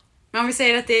liksom. Men om vi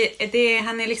säger att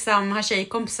han är liksom, har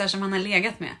tjejkompisar som han har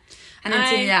legat med. Han är en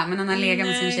 10, men han har legat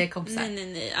med sina tjejkompisar.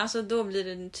 Nej. Alltså då blir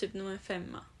det typ nog en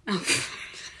 5.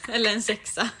 Eller en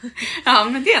 6. Ja,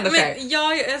 men det är ändå fair.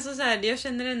 Men alltså så här, jag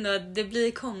känner ändå att det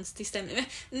blir konstig stämning. Men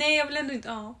nej, jag vill ändå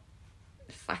inte.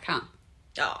 Fuck han.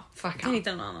 Ja, fuck han.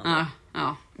 Hitta någon annan.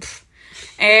 Ja.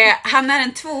 Han är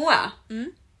en 2.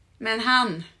 Men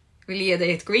han vill ge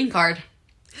dig ett green card.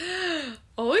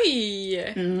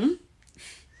 Oj!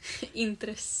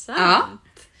 Intressant.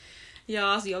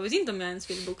 Ja, alltså jag vet inte om jag ens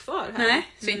vill bo kvar här. Nej,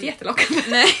 så inte jättelockande.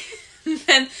 Nej,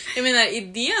 men jag menar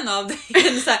idén av det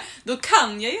är så här, då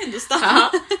kan jag ju ändå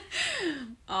stanna.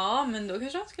 Ja, men då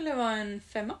kanske han skulle vara en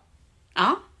 5.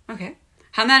 Ja, okej.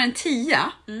 Han är en 10.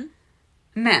 Mm.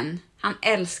 Men han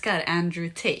älskar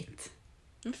Andrew Tate.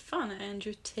 Vad fan är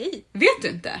Andrew Tate? Vet du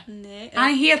inte? Nej.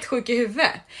 Han är helt sjuk i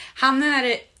huvudet. Han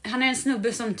är en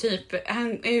snubbe som typ,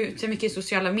 han är ute mycket i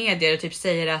sociala medier och typ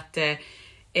säger att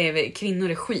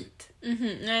kvinnor är skit.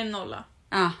 Nej, 0.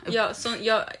 Ja.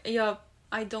 Jag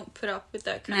I don't put up with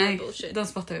that kind of bullshit. De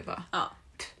spottar vi på. Ja.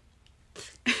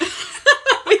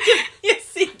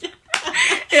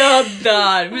 Jag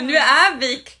dör. Men nu är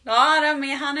vi klara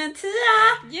med Han är en 10.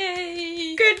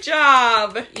 Yay! Good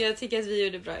job! Jag tycker att vi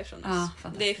gjorde bra ifrån oss.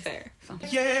 Ja, det är fair.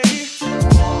 Yeah.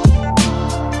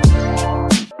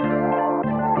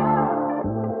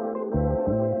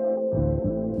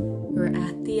 We're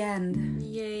at the end.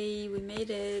 Yay, we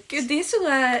made it. Gud, det är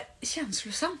så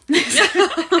känslosamt.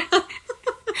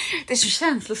 Det är så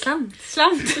känslosamt.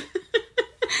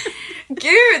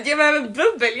 Gud, jag behöver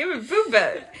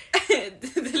bubbel.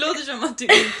 Det låter som att du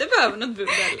inte behöver något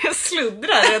bubbel. Jag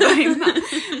sluddrar redan innan.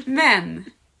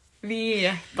 Men vi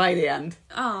är by the end.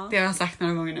 Ja. Det har jag sagt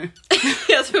några gånger nu.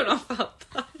 Jag tror de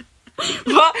fattar.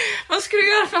 Vad ska du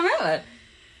göra framöver?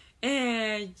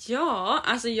 Ja,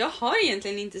 alltså jag har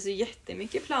egentligen inte så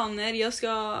jättemycket planer. Jag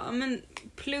ska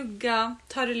plugga,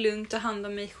 ta det lugnt, ta hand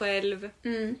om mig själv.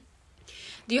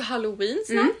 Det är ju Halloween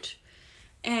snart.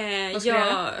 Vad ska du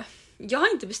göra? Jag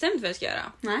har inte bestämt vad jag ska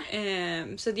göra.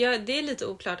 Nej. Så det är lite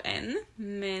oklart än.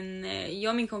 Men jag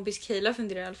och min kompis Kayla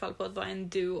funderar i alla fall på att vara en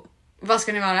duo. Vad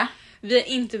ska ni vara? Vi har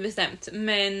inte bestämt,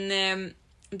 men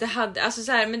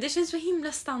men det känns så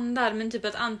himla standard, men typ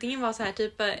att antingen vara så här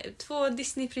typ 2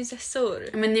 Disney-prinsessor.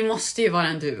 Men ni måste ju vara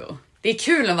en duo. Det är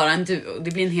kul att vara en duo.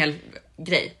 Det blir en hel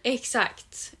grej.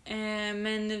 Exakt.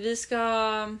 Men vi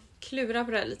ska klura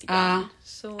på det lite grann.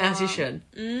 Så, as you should.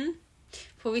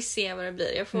 Får vi se vad det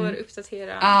blir. Jag får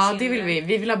uppdatera. Ja, det vill vi.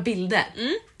 Vi vill ha bilder.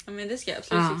 Ja, men det ska jag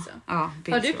absolut fixa.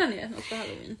 Har du planerat något för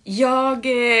Halloween? Jag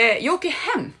åker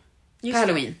hem på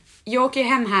Halloween. Jag åker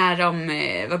hem här om,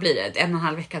 vad blir det?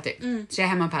 1,5 vecka typ. Så jag är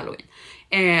hemma på Halloween.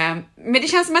 Men det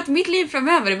känns som att mitt liv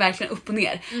framöver är verkligen upp och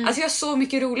ner. Alltså jag har så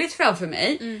mycket roligt framför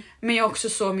mig. Men jag har också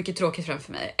så mycket tråkigt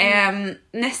framför mig.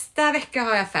 Nästa vecka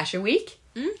har jag Fashion Week.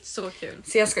 Så kul.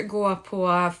 Så jag ska gå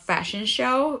på fashion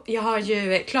show. Jag har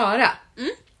ju Klara.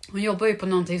 Hon jobbar ju på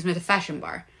någonting som heter Fashion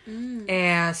Bar.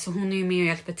 Så hon är ju med och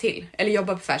hjälper till. Eller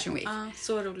jobbar på Fashion Week.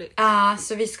 Så roligt.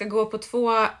 Så vi ska gå på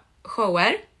 2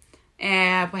 shower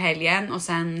på helgen. Och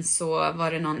sen så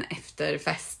var det någon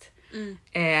efterfest.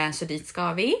 Så dit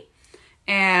ska vi.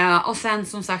 Och sen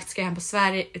som sagt ska jag hem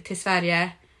till Sverige.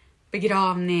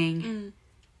 Begravning.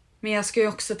 Men jag ska ju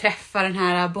också träffa den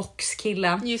här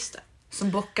boxkillen. Just det.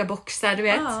 Som bockar boxar, du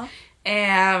vet.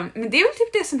 Men det är väl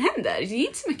typ det som händer. Det är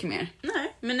inte så mycket mer.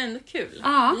 Nej, men ändå kul.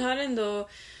 Vi har ändå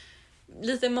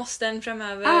lite måsten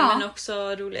framöver, men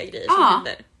också roliga grejer som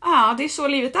händer. Ja, det är så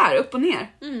livet är, upp och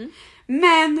ner.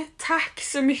 Men tack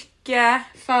så mycket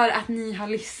för att ni har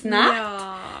lyssnat.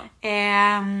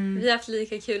 Vi har haft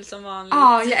lika kul som vanligt.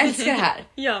 Ja, jag älskar det här.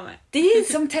 Jag med. Det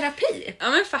är som terapi. Ja,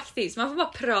 men faktiskt. Man får bara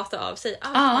prata av sig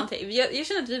allt man tänker. Jag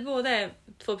känner att vi båda är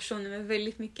 2 personer med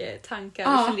väldigt mycket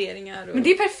tankar och funderingar. Och... Men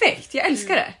det är perfekt, jag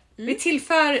älskar det. Vi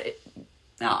tillför...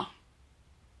 Ja.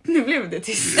 Nu blev det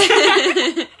tyst.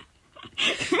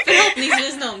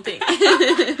 Förhoppningsvis någonting.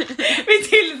 Vi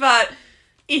tillför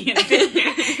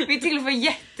ingenting. Vi tillför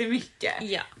jättemycket.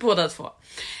 Båda 2.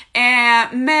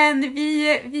 Men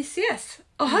vi ses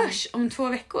och hörs om 2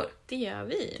 veckor. Det gör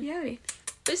vi. Det gör vi.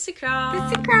 Puss och kram.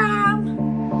 Puss och kram.